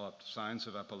they developed signs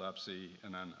of epilepsy,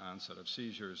 and then onset of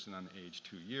seizures, and then age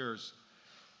 2 years.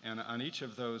 And on each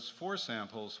of those 4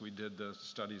 samples, we did the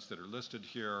studies that are listed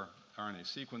here: RNA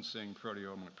sequencing,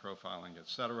 proteomic profiling, et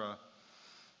cetera.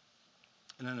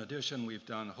 And in addition, we've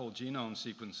done whole genome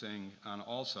sequencing on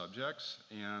all subjects,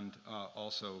 and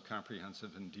also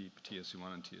comprehensive and deep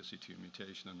TSC1 and TSC2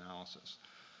 mutation analysis.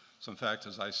 So in fact,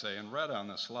 as I say in red on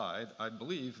this slide, I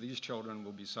believe these children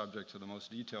will be subject to the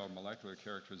most detailed molecular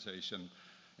characterization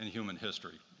in human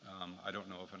history. I don't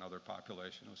know of another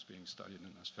population was being studied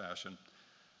in this fashion,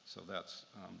 so that's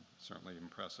certainly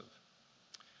impressive.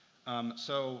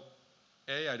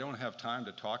 I don't have time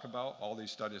to talk about all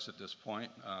these studies at this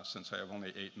point, since I have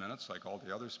only 8 minutes, like all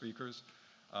the other speakers.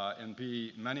 And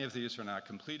B, many of these are not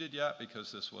completed yet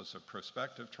because this was a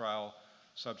prospective trial.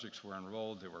 Subjects were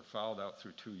enrolled, they were followed out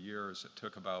through 2 years. It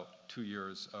took about 2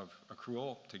 years of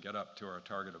accrual to get up to our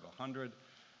target of 100.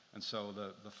 And so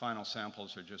the final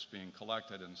samples are just being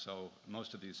collected, and so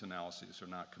most of these analyses are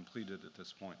not completed at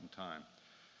this point in time.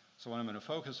 So what I'm going to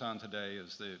focus on today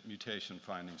is the mutation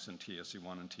findings in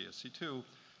TSC1 and TSC2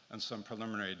 and some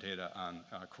preliminary data on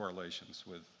correlations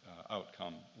with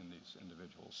outcome in these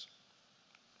individuals.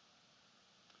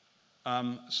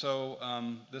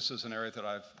 This is an area that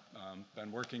I've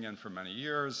been working in for many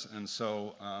years, and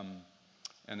so,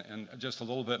 and just a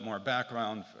little bit more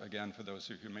background, again, for those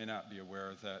of you who may not be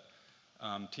aware that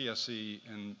TSC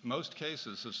in most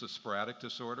cases is a sporadic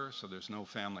disorder, so there's no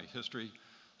family history.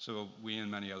 So we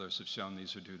and many others have shown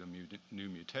these are due to new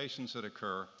mutations that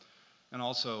occur. And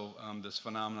also this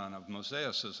phenomenon of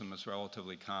mosaicism is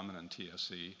relatively common in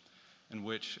TSC, in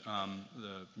which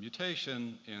the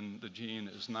mutation in the gene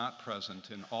is not present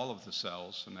in all of the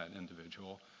cells in that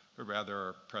individual, but rather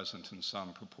are present in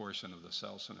some proportion of the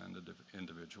cells in an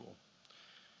individual.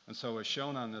 And so as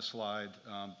shown on this slide,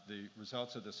 the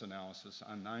results of this analysis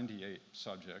on 98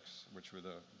 subjects, which were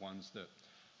the ones that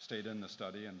stayed in the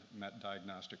study and met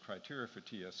diagnostic criteria for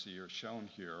TSC, are shown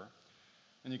here.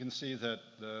 And you can see that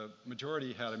the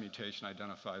majority had a mutation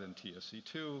identified in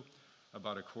TSC2,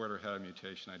 about a quarter had a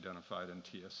mutation identified in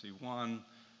TSC1,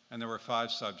 and there were 5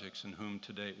 subjects in whom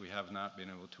to date we have not been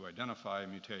able to identify a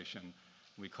mutation.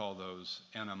 We call those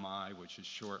NMI, which is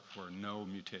short for no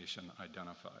mutation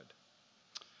identified.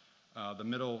 The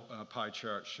middle pie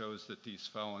chart shows that these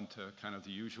fell into kind of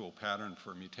the usual pattern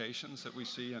for mutations that we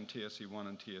see in TSC1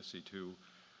 and TSC2,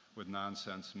 with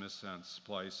nonsense, missense,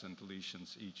 splice, and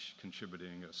deletions each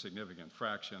contributing a significant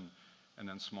fraction, and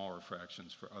then smaller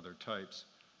fractions for other types,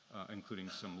 including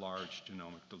some large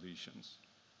genomic deletions.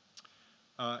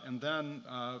 And then,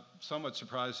 somewhat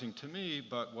surprising to me,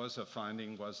 but was a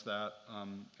finding, was that,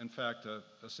 in fact,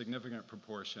 a significant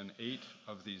proportion, 8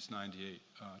 of these 98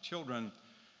 children,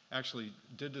 actually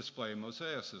did display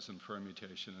mosaicism for a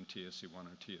mutation in TSC1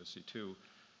 or TSC2,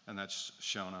 and that's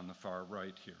shown on the far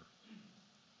right here.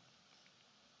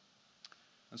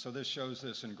 And so this shows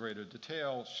this in greater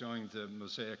detail, showing the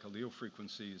mosaic allele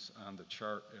frequencies on the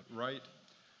chart at right,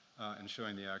 and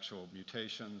showing the actual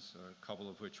mutations, a couple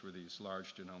of which were these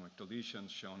large genomic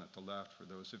deletions shown at the left for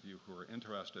those of you who are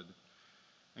interested.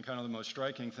 And kind of the most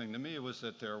striking thing to me was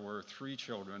that there were 3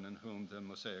 children in whom the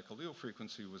mosaic allele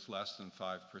frequency was less than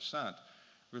 5%,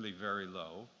 really very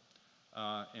low.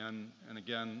 And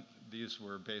again, these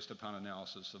were based upon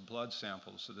analysis of blood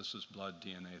samples, so this is blood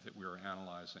DNA that we were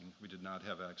analyzing. We did not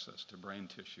have access to brain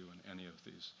tissue in any of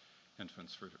these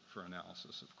infants for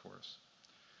analysis, of course.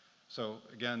 So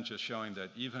again, just showing that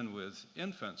even with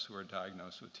infants who are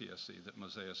diagnosed with TSC, that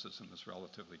mosaicism is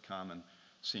relatively common,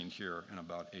 seen here in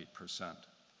about 8%.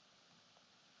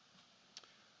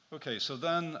 Okay, so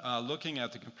then looking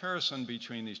at the comparison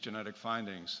between these genetic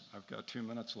findings, I've got 2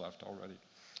 minutes left already.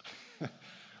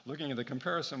 Looking at the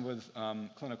comparison with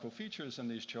clinical features in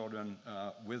these children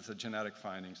with the genetic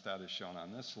findings, that is shown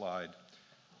on this slide.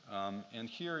 And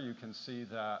here you can see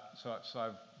that, so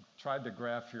I've tried to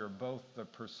graph here both the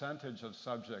percentage of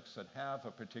subjects that have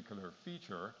a particular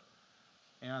feature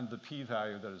and the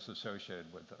p-value that is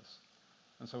associated with this.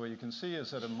 And so what you can see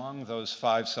is that among those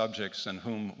 5 subjects in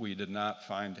whom we did not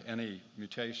find any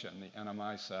mutation, the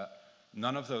NMI set,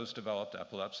 none of those developed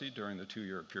epilepsy during the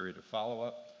 2-year period of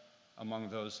follow-up. Among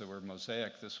those that were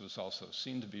mosaic, this was also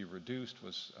seen to be reduced,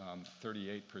 was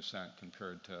 38%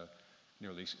 compared to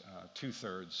nearly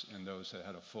 2/3 in those that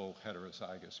had a full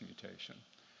heterozygous mutation.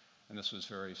 And this was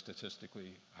very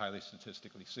highly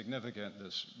statistically significant.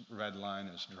 This red line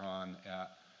is drawn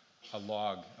at a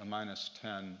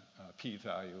 -10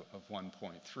 p-value of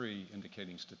 1.3,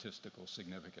 indicating statistical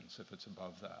significance if it's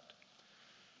above that.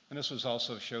 And this was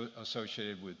also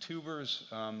associated with tubers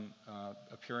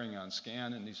appearing on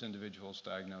scan in these individuals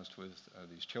diagnosed with,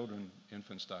 these children,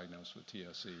 infants diagnosed with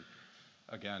TSC.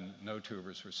 Again, no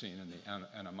tubers were seen in the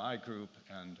NMI group,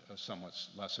 and a somewhat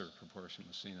lesser proportion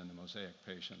was seen in the mosaic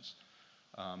patients.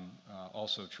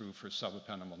 Also true for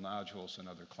subependymal nodules,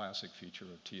 another classic feature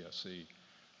of TSC.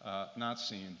 Not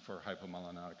seen for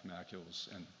hypomelanotic macules,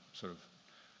 and sort of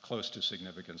close to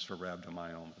significance for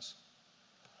rhabdomyomas.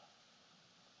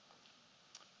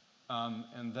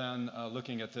 And then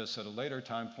looking at this at a later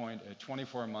time point, at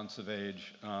 24 months of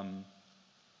age,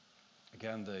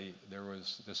 again,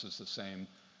 this is the same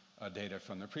data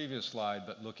from the previous slide,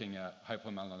 but looking at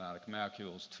hypomelanotic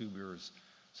macules, tubers,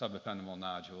 subependymal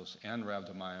nodules, and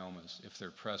rhabdomyomas, if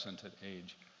they're present at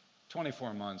age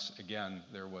 24 months, again,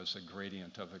 there was a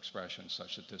gradient of expression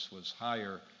such that this was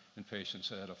higher in patients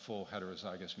that had a full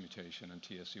heterozygous mutation in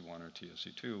TSC1 or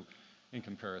TSC2 in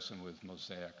comparison with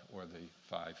mosaic or the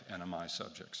 5 NMI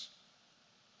subjects.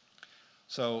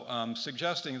 So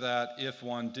suggesting that if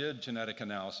one did genetic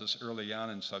analysis early on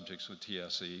in subjects with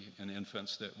TSC in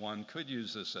infants, that one could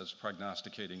use this as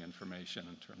prognosticating information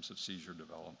in terms of seizure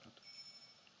development.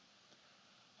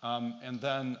 And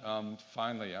then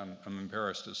finally, I'm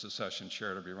embarrassed as the session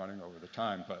chair to be running over the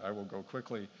time, but I will go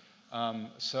quickly.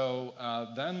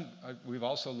 Then we've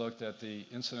also looked at the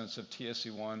incidence of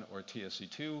TSC1 or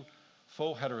TSC2,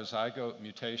 full heterozygote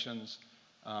mutations,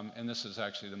 and this is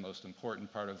actually the most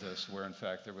important part of this, where in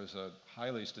fact there was a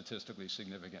highly statistically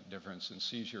significant difference in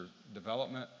seizure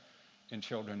development in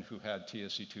children who had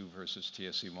TSC2 versus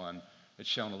TSC1. It's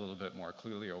shown a little bit more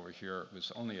clearly over here. It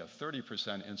was only a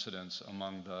 30% incidence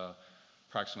among the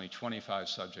approximately 25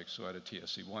 subjects who had a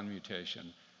TSC1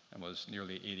 mutation, and was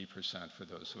nearly 80% for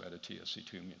those who had a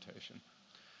TSC2 mutation.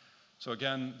 So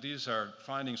again, these are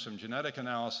findings from genetic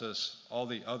analysis. All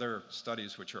the other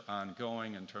studies which are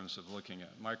ongoing in terms of looking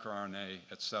at microRNA,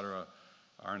 et cetera,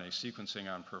 RNA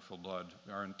sequencing on peripheral blood,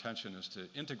 our intention is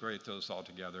to integrate those all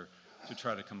together to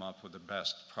try to come up with the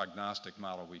best prognostic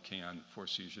model we can for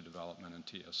seizure development in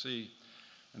TSC.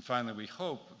 And finally, we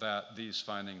hope that these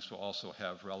findings will also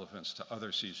have relevance to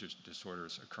other seizure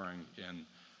disorders occurring in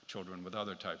children with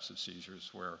other types of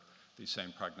seizures where these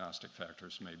same prognostic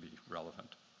factors may be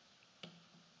relevant.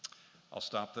 I'll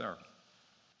stop there.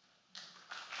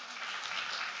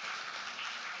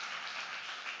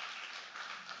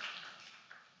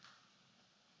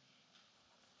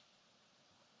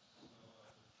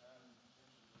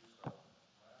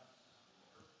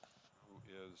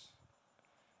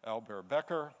 Albert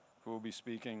Becker, who will be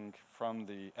speaking from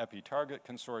the EpiTarget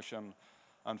Consortium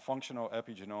on functional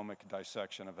epigenomic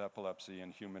dissection of epilepsy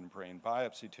in human brain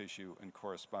biopsy tissue and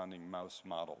corresponding mouse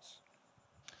models.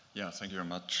 Yeah, thank you very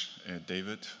much,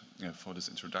 David, for this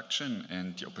introduction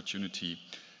and the opportunity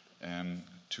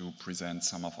to present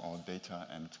some of our data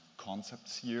and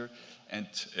concepts here.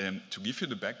 And to give you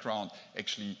the background,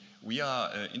 actually, we are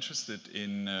interested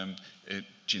in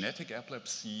genetic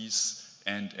epilepsies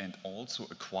and also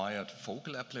acquired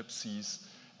focal epilepsies,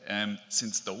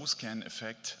 since those can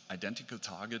affect identical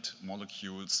target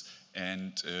molecules,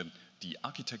 and the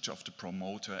architecture of the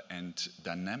promoter and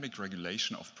dynamic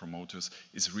regulation of promoters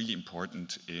is really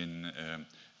important in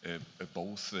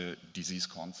both disease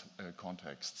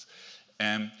contexts.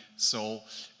 So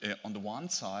on the one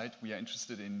side, we are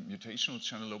interested in mutational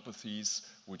channelopathies,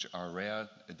 which are rare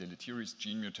deleterious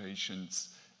gene mutations,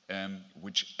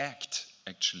 which act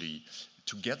actually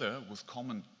together with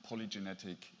common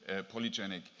polygenic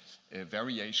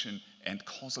variation, and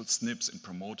causal SNPs in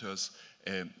promoters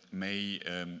may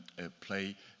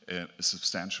play a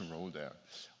substantial role there.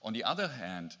 On the other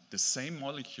hand, the same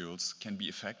molecules can be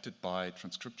affected by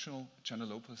transcriptional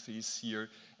channelopathies here,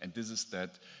 and this is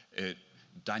that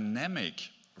dynamic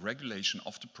regulation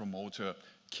of the promoter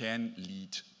can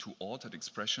lead to altered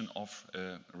expression of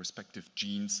respective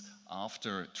genes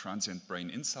after transient brain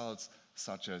insults,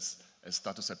 such as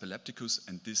status epilepticus,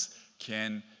 and this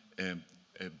can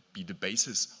be the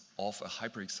basis of a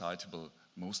hyperexcitable,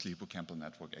 mostly hippocampal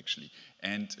network, actually.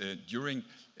 And during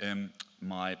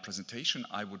my presentation,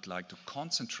 I would like to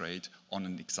concentrate on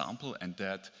an example, and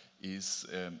that is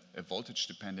a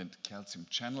voltage-dependent calcium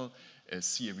channel,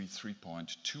 CAV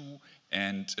 3.2,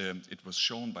 and it was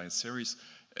shown by a series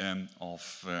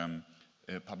of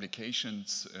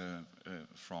publications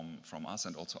from us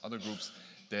and also other groups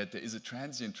that there is a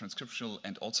transient transcriptional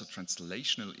and also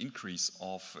translational increase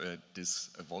of this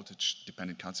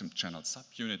voltage-dependent calcium channel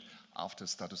subunit after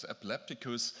status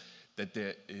epilepticus, that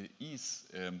there is,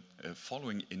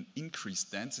 following an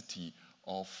increased density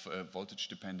of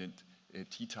voltage-dependent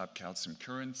T-type calcium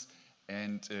currents,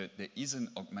 and there is an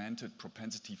augmented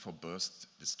propensity for burst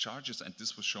discharges, and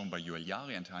this was shown by Joel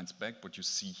Jari and Heinz Beck. What you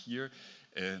see here,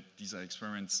 these are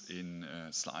experiments in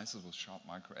slices with sharp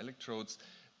microelectrodes,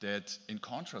 that in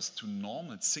contrast to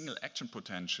normal single action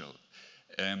potential,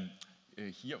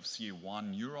 here of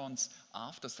CA1 neurons,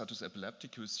 after status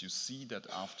epilepticus, you see that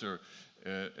after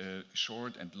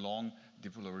short and long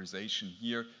depolarization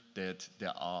here, that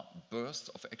there are bursts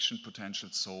of action potential,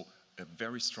 so a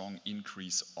very strong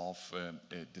increase of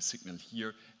the signal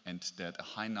here, and that a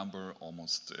high number,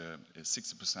 almost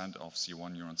 60% of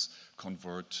CA1 neurons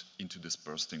convert into this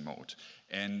bursting mode.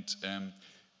 And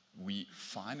we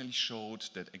finally showed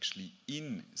that actually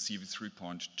in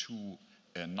CV3.2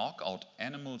 knockout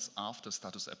animals after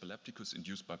status epilepticus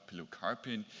induced by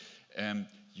pilocarpine,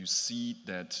 you see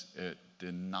that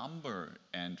the number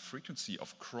and frequency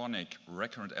of chronic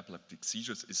recurrent epileptic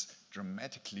seizures is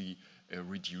dramatically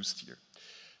reduced here.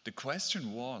 The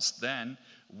question was then,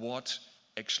 what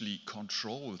actually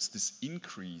controls this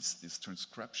increase, this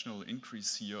transcriptional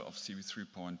increase here of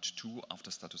CV3.2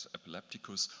 after status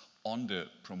epilepticus on the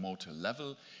promoter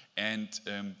level? And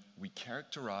we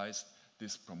characterized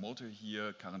this promoter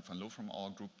here. Karen van Loo from our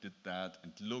group did that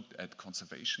and looked at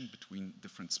conservation between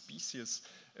different species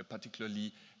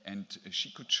particularly, and she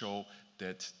could show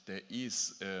that there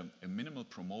is a minimal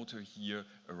promoter here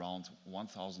around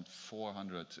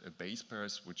 1,400 base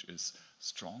pairs, which is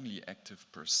strongly active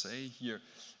per se here,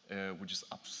 which is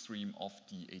upstream of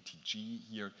the ATG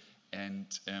here. And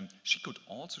she could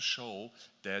also show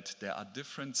that there are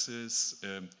differences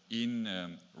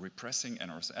in repressing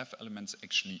NRSF elements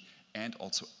actually, and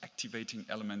also activating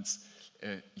elements,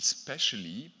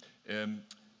 especially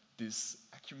this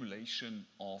accumulation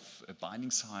of binding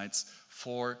sites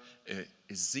for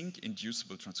a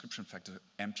zinc-inducible transcription factor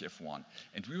MTF1.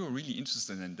 And we were really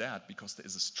interested in that because there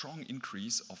is a strong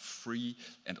increase of free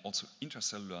and also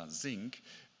intracellular zinc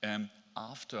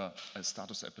after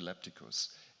status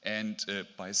epilepticus. And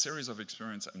by a series of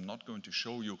experiments I'm not going to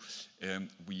show you,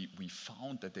 we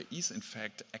found that there is in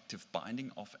fact active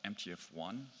binding of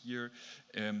MTF1 here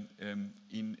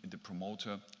in the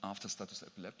promoter after status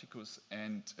epilepticus.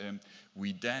 And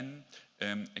we then,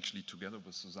 actually together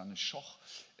with Susanne Schoch,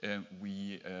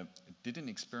 we did an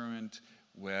experiment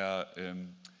where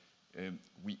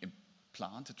we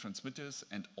implanted transmitters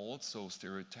and also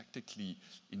stereotactically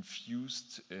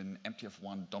infused an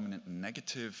MTF1 dominant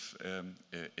negative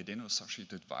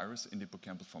adeno-associated virus in the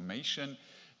hippocampal formation,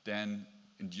 then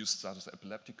induced status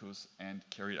epilepticus and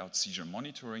carried out seizure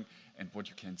monitoring. And what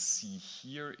you can see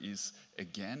here is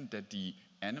again that the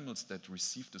animals that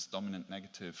received this dominant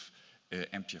negative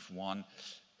MTF1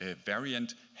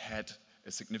 variant had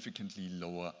a significantly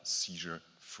lower seizure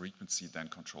frequency than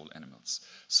control animals.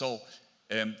 So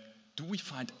do we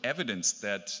find evidence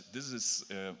that this is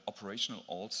operational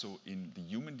also in the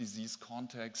human disease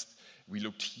context? We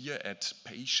looked here at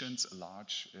patients, a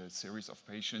large series of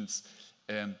patients,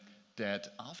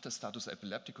 that after status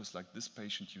epilepticus, like this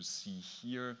patient you see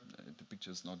here, the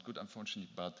picture is not good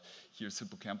unfortunately, but here's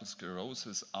hippocampal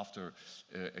sclerosis after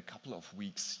a couple of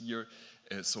weeks here.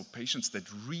 So patients that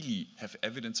really have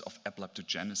evidence of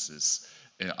epileptogenesis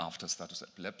after status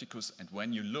epilepticus. And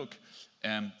when you look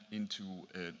into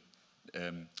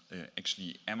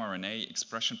actually mRNA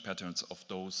expression patterns of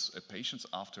those patients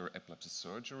after epilepsy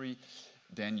surgery,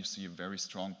 then you see a very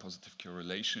strong positive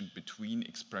correlation between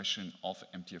expression of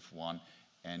MTF1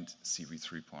 and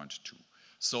CV3.2.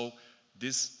 So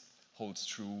this holds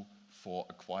true for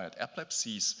acquired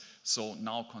epilepsies. So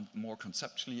now more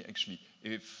conceptually, actually,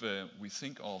 if we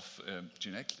think of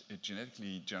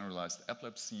genetically generalized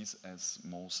epilepsies as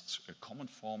most common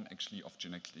form actually of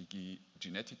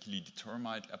genetically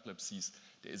determined epilepsies,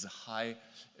 there is a high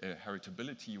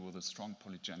heritability with a strong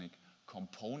polygenic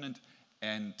component,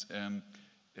 and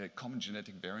common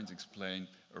genetic variants explain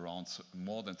around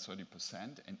more than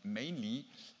 30%, and mainly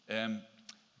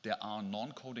there are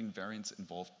non-coding variants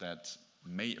involved that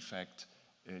may affect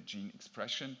gene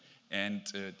expression, and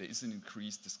there is an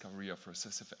increased discovery of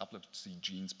recessive epilepsy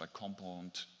genes by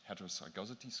compound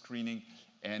heterozygosity screening.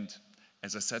 And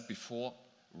as I said before,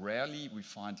 rarely we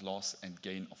find loss and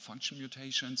gain of function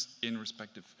mutations in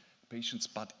respective patients,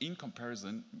 but in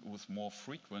comparison with more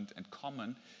frequent and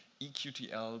common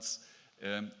EQTLs,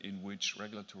 in which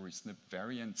regulatory SNP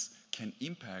variants can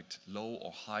impact low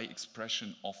or high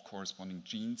expression of corresponding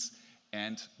genes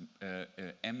and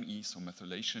ME, so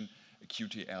methylation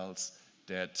QTLs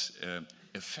that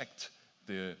affect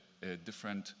the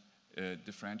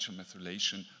differential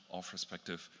methylation of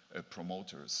respective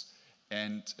promoters.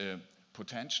 And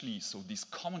potentially, so these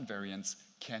common variants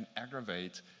can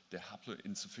aggravate the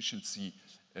haploinsufficiency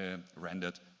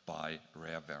rendered by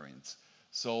rare variants.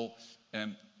 So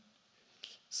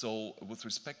with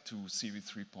respect to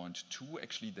CV3.2,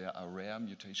 actually there are rare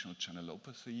mutational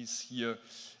channelopathies here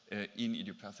in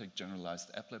idiopathic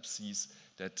generalized epilepsies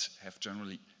that have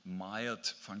generally mild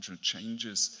functional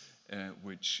changes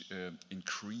which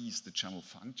increase the channel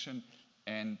function.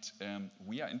 And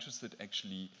we are interested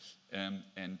actually,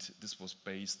 and this was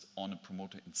based on a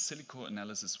promoter in silico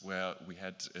analysis where we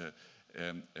had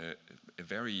a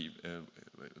very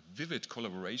vivid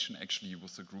collaboration actually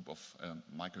with a group of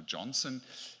Michael Johnson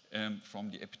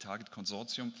from the Eptarget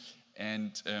consortium.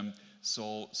 And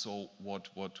so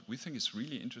what we think is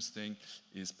really interesting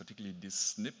is particularly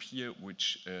this SNP here,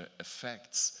 which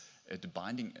affects the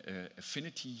binding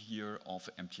affinity here of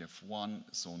MTF1,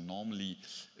 so normally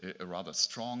a rather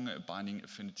strong binding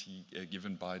affinity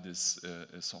given by this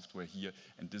software here,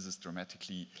 and this is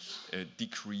dramatically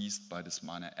decreased by this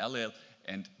minor allele,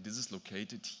 and this is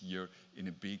located here in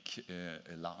a big,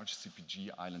 large CPG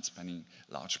island spanning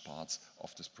large parts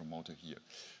of this promoter here.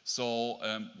 So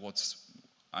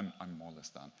I'm more or less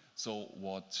done. So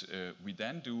what we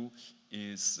then do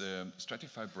is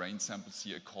stratify brain samples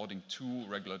here according to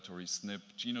regulatory SNP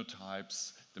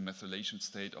genotypes, the methylation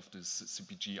state of this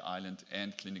CPG island,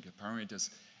 and clinical parameters,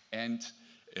 and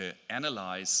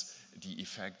analyze the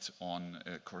effect on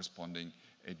corresponding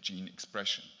gene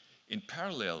expression. In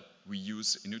parallel, we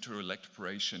use in utero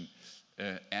electroporation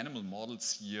animal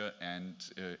models here and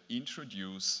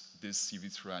introduce this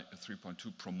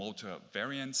CV3.2 promoter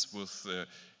variants with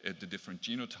the different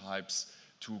genotypes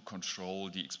to control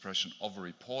the expression of a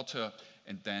reporter.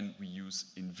 And then we use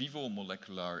in vivo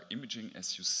molecular imaging,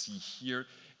 as you see here,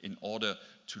 in order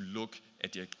to look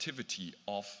at the activity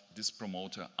of this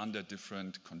promoter under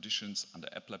different conditions, under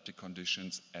epileptic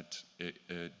conditions, at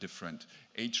different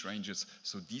age ranges.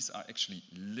 So these are actually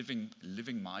living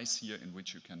mice here in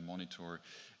which you can monitor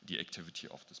the activity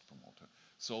of this promoter.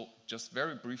 So just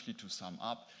very briefly to sum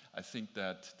up, I think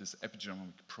that this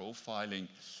epigenomic profiling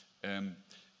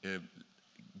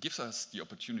gives us the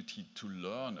opportunity to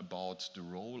learn about the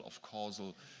role of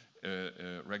causal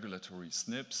regulatory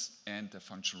SNPs and their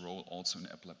functional role also in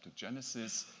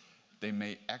epileptogenesis. They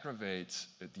may aggravate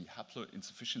the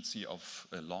haploinsufficiency of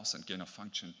loss and gain of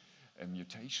function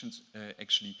mutations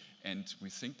actually, and we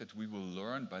think that we will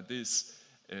learn by this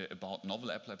about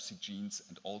novel epilepsy genes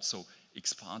and also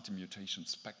expand the mutation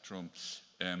spectrum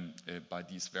by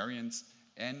these variants.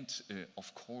 And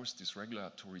of course, these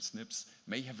regulatory SNPs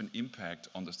may have an impact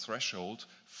on the threshold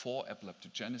for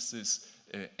epileptogenesis,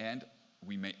 and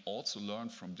we may also learn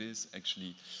from this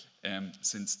actually,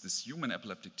 since this human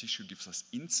epileptic tissue gives us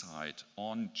insight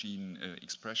on gene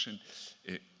expression,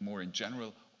 more in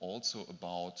general, also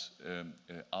about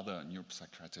other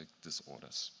neuropsychiatric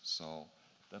disorders. So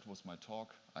that was my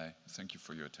talk. I thank you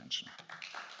for your attention.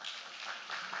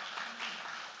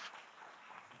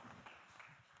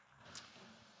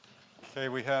 Okay,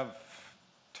 we have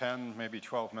 10, maybe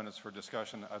 12 minutes for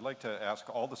discussion. I'd like to ask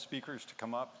all the speakers to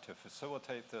come up to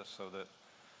facilitate this so that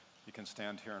you can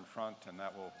stand here in front, and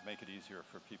that will make it easier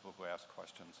for people who ask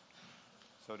questions.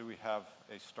 So do we have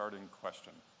a starting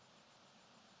question?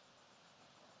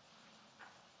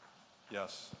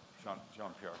 Yes,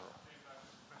 Jean-Pierre.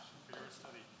 Question for your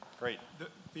study. Great.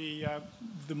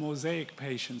 The mosaic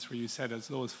patients where you said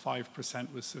as low as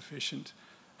 5% was sufficient,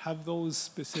 have those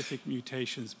specific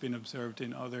mutations been observed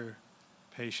in other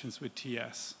patients with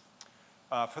TS?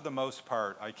 For the most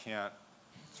part, I can't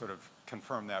sort of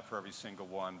confirm that for every single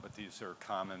one, but these are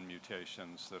common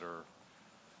mutations that are,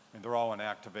 I mean, they're all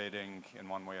inactivating in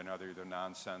one way or another, either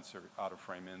nonsense or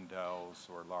out-of-frame indels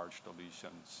or large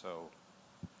deletions.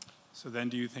 So then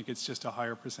do you think it's just a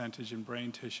higher percentage in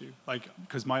brain tissue? Like,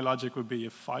 because my logic would be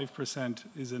if 5%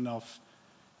 is enough,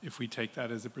 if we take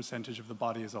that as a percentage of the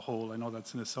body as a whole, I know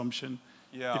that's an assumption.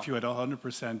 Yeah. If you had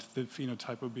 100%, the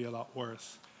phenotype would be a lot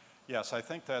worse. Yes, I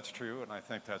think that's true, and I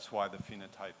think that's why the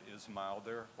phenotype is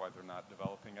milder, why they're not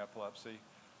developing epilepsy.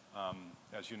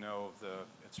 As you know,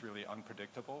 it's really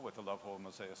unpredictable what the level of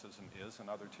mosaicism is in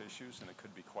other tissues, and it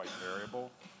could be quite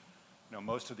variable. You know,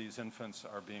 most of these infants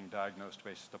are being diagnosed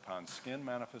based upon skin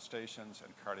manifestations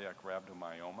and cardiac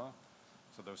rhabdomyoma.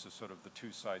 So those are sort of the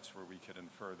two sites where we could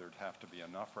infer there'd have to be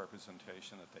enough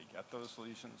representation that they get those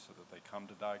lesions so that they come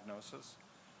to diagnosis.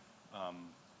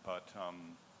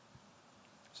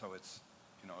 So it's,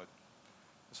 you know,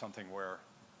 it's something where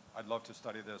I'd love to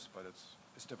study this, but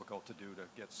it's difficult to do to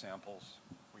get samples.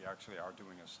 We actually are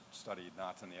doing a study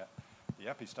not in the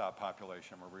epi-stop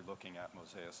population where we're looking at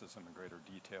mosaicism in greater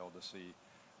detail to see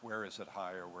where is it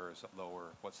higher, where is it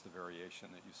lower, what's the variation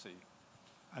that you see.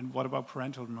 And what about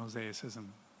parental mosaicism?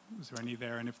 Was there any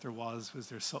there? And if there was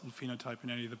there subtle phenotype in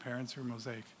any of the parents who were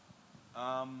mosaic?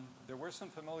 There were some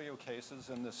familial cases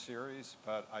in this series,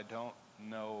 but I don't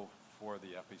know for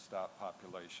the epi-stop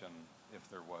population if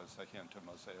there was a hint of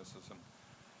mosaicism.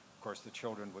 Of course, the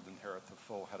children would inherit the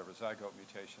full heterozygote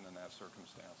mutation in that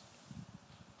circumstance.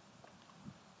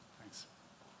 Thanks.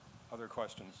 Other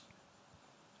questions?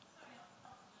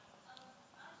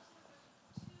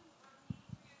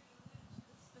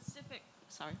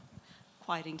 Sorry,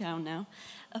 quieting down now.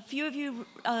 A few of you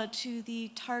to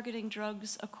the targeting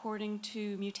drugs according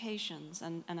to mutations,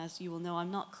 and as you will know,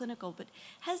 I'm not clinical, but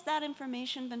has that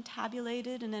information been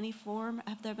tabulated in any form?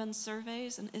 Have there been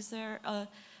surveys, and is there an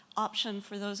option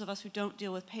for those of us who don't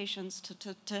deal with patients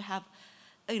to have,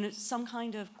 you know, some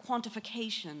kind of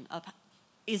quantification of,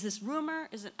 is this rumor,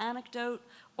 is it anecdote,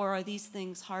 or are these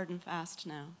things hard and fast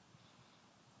now?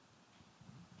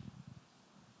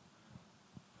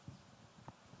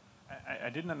 I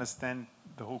didn't understand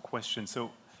the whole question.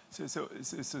 So do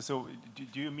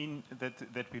you mean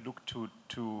that we look to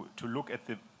look at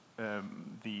the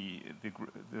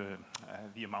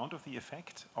amount of the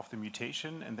effect of the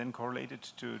mutation and then correlate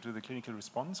it to the clinical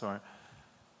response, or?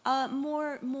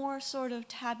 More sort of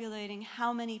tabulating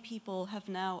how many people have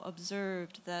now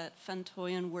observed that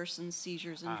phentoin worsens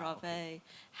seizures in Dravet. Okay.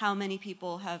 How many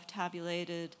people have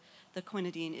tabulated the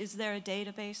quinidine? Is there a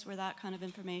database where that kind of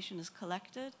information is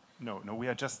collected? No, we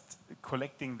are just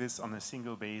collecting this on a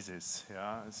single basis.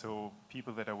 Yeah, so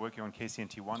people that are working on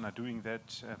KCNT1 are doing that.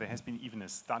 There has been even a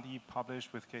study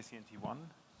published with KCNT1.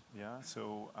 Yeah,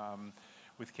 so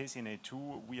with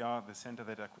KCNA2, we are the center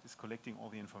that is collecting all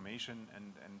the information,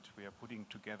 and we are putting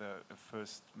together a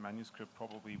first manuscript,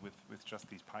 probably with just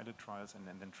these pilot trials, and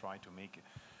then try to make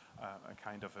a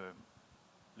kind of a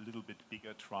little bit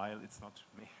bigger trial. It's not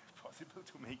possible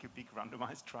to make a big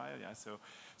randomized trial. Yeah, so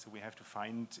we have to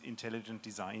find intelligent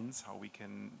designs, how we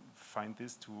can find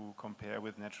this to compare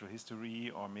with natural history,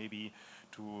 or maybe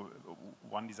to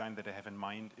one design that I have in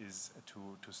mind is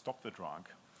to stop the drug.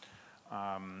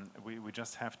 We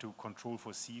just have to control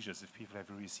for seizures if people have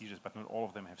really seizures, but not all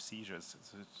of them have seizures.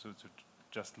 So to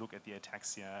just look at the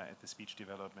ataxia, at the speech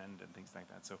development, and things like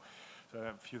that. So there are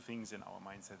a few things in our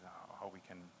mindset how we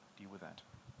can deal with that.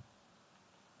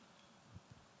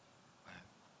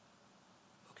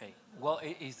 Okay, well,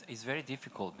 it's very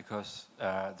difficult because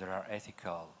there are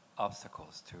ethical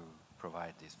obstacles to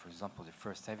provide this. For example, the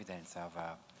first evidence of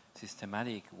a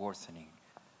systematic worsening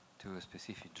to a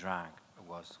specific drug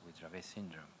was with Dravet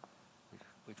syndrome,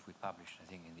 which we published, I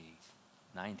think, in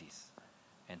the 90s.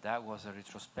 And that was a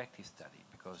retrospective study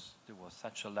because there was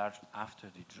such a large, after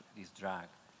this drug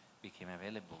became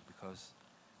available, because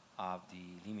of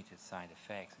the limited side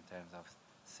effects in terms of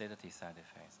sedative side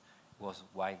effects, was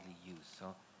widely used.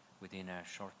 So within a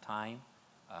short time,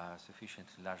 a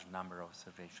sufficiently large number of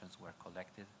observations were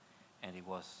collected, and it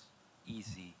was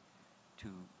easy to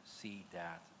see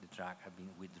that the drug had been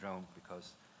withdrawn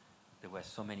because there were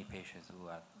so many patients who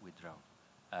had withdrawn,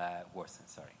 worsened,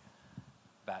 sorry.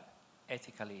 But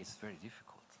ethically, it's very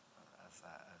difficult, as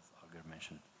Olga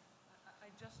mentioned. I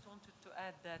just wanted to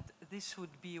add that this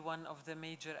would be one of the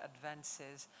major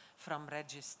advances from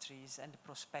registries and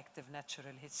prospective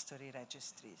natural history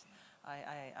registries.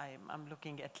 I'm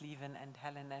looking at Lieven and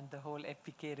Helen and the whole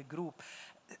EpiCare group,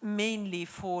 mainly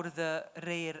for the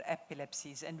rare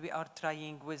epilepsies, and we are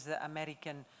trying with the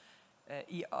American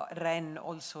REN,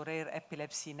 also Rare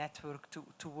Epilepsy Network,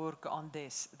 to work on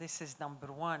this. This is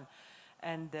number one.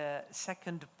 And the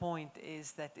second point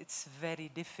is that it's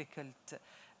very difficult.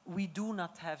 We do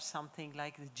not have something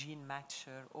like the gene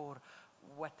matcher or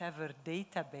whatever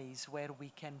database where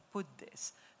we can put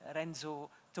this. Renzo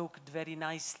talked very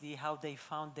nicely how they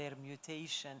found their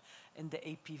mutation in the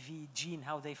APV gene,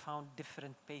 how they found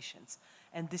different patients.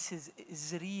 And this is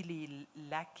really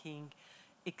lacking,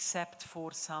 except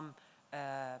for some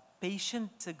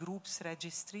patient groups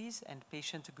registries, and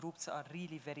patient groups are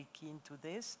really very keen to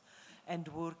this and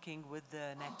working with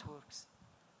the networks.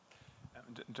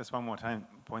 Just one more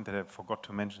point that I forgot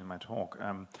to mention in my talk.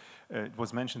 It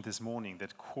was mentioned this morning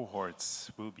that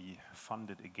cohorts will be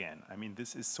funded again. I mean,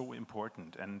 this is so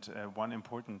important, and one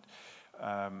important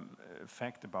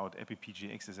fact about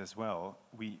epiPGXs as well,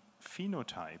 we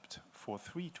phenotyped for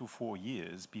 3 to 4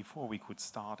 years before we could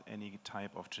start any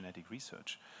type of genetic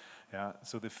research. Yeah?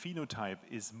 So the phenotype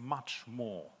is much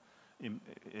more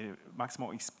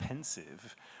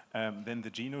expensive than the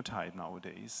genotype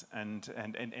nowadays, and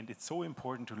it's so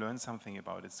important to learn something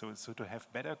about it. So to have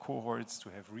better cohorts, to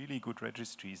have really good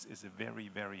registries is a very,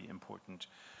 very important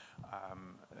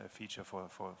feature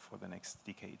for the next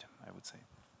decade, I would say.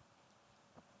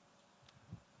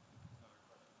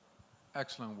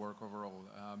 Excellent work overall.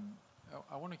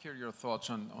 I want to hear your thoughts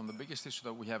on the biggest issue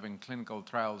that we have in clinical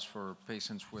trials for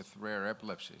patients with rare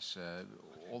epilepsies.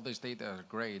 All this data are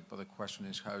great, but the question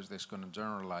is, how is this going to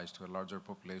generalize to a larger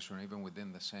population, even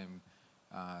within the same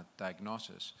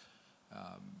diagnosis?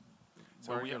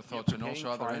 So what are your thoughts, and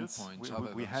also other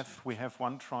endpoints? We have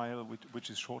one trial which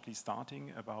is shortly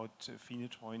starting about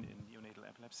phenytoin in neonatal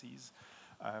epilepsies.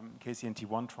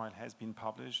 KCNT1 trial has been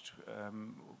published.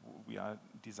 We are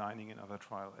designing another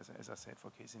trial, as I said,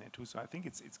 for KCNT2. So I think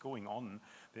it's going on.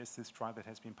 There's this trial that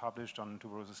has been published on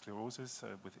tuberous sclerosis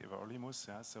with everolimus.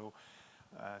 Yeah? So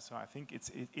I think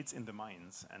it's in the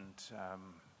minds, and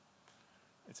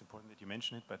it's important that you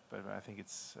mention it. But I think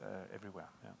it's everywhere.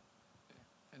 Yeah.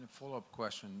 And a follow-up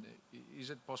question: is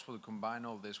it possible to combine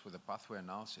all this with a pathway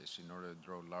analysis in order to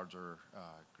draw a larger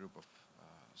group of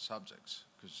subjects?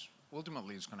 Because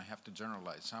ultimately, it's going to have to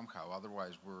generalize somehow.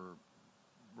 Otherwise, we're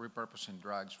repurposing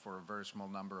drugs for a very small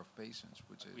number of patients,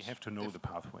 which is we have to know the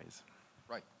pathways.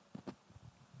 Right.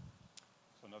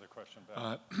 So another question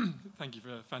back. Thank you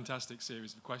for a fantastic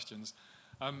series of questions.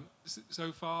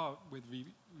 So far, with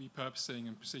repurposing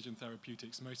and precision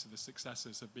therapeutics, most of the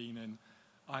successes have been in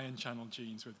ion channel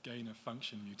genes with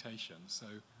gain-of-function mutations. So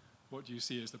what do you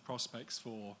see as the prospects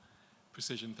for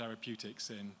precision therapeutics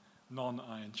in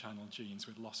non-ion channel genes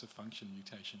with loss-of-function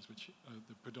mutations, which are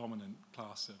the predominant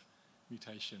class of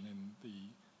mutation in the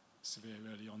severe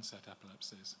early onset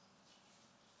epilepsies?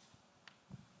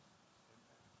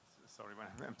 Sorry,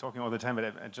 I'm talking all the time,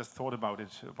 but I just thought about it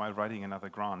while writing another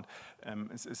grant.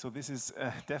 So this is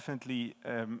definitely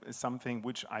something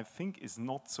which I think is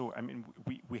not so, I mean,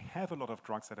 we have a lot of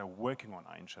drugs that are working on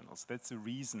ion channels. That's the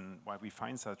reason why we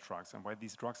find such drugs and why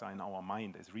these drugs are in our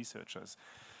mind as researchers.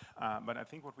 But I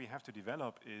think what we have to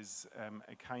develop is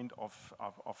a kind of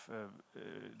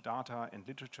data and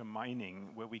literature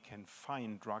mining where we can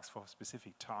find drugs for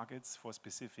specific targets, for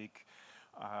specific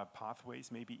pathways,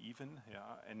 maybe even, yeah,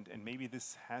 and maybe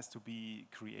this has to be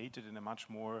created in a much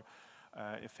more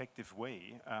effective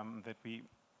way that we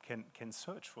can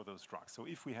search for those drugs. So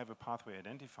if we have a pathway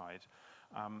identified,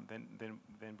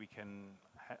 then we can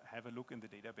have a look in the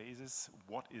databases,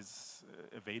 what is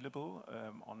available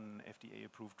on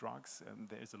FDA-approved drugs.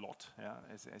 There is a lot, yeah,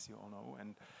 as you all know,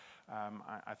 and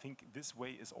I think this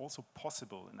way is also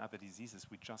possible in other diseases.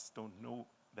 We just don't know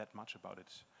that much about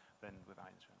it than with ion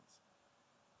channels.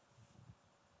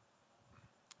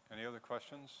 Any other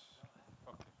questions?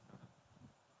 Okay.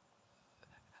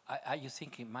 Are you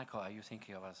thinking, Michael, are you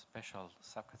thinking of a special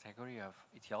subcategory of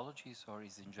etiologies, or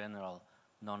is in general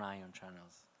non-ion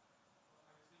channels?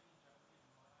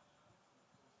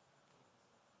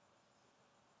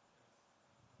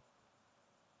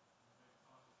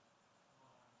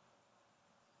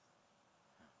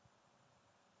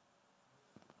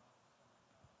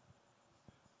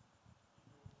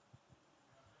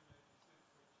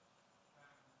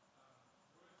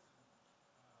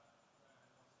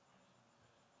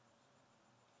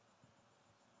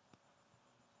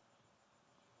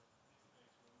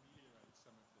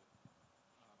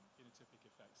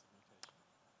 Effects of mutation.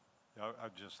 Yeah,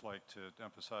 I'd just like to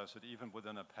emphasize that even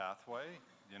within a pathway,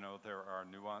 you know, there are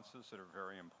nuances that are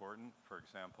very important. For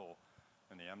example,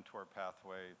 in the mTOR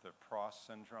pathway, the PROS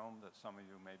syndrome that some of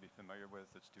you may be familiar with,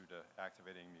 that's due to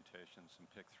activating mutations in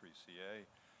PIK3CA,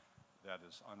 that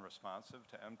is unresponsive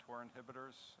to mTOR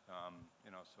inhibitors.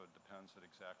 You know, so it depends at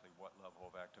exactly what level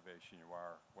of activation you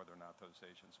are, whether or not those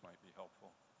agents might be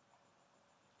helpful.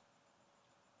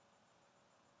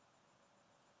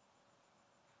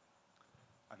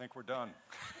 I think we're done.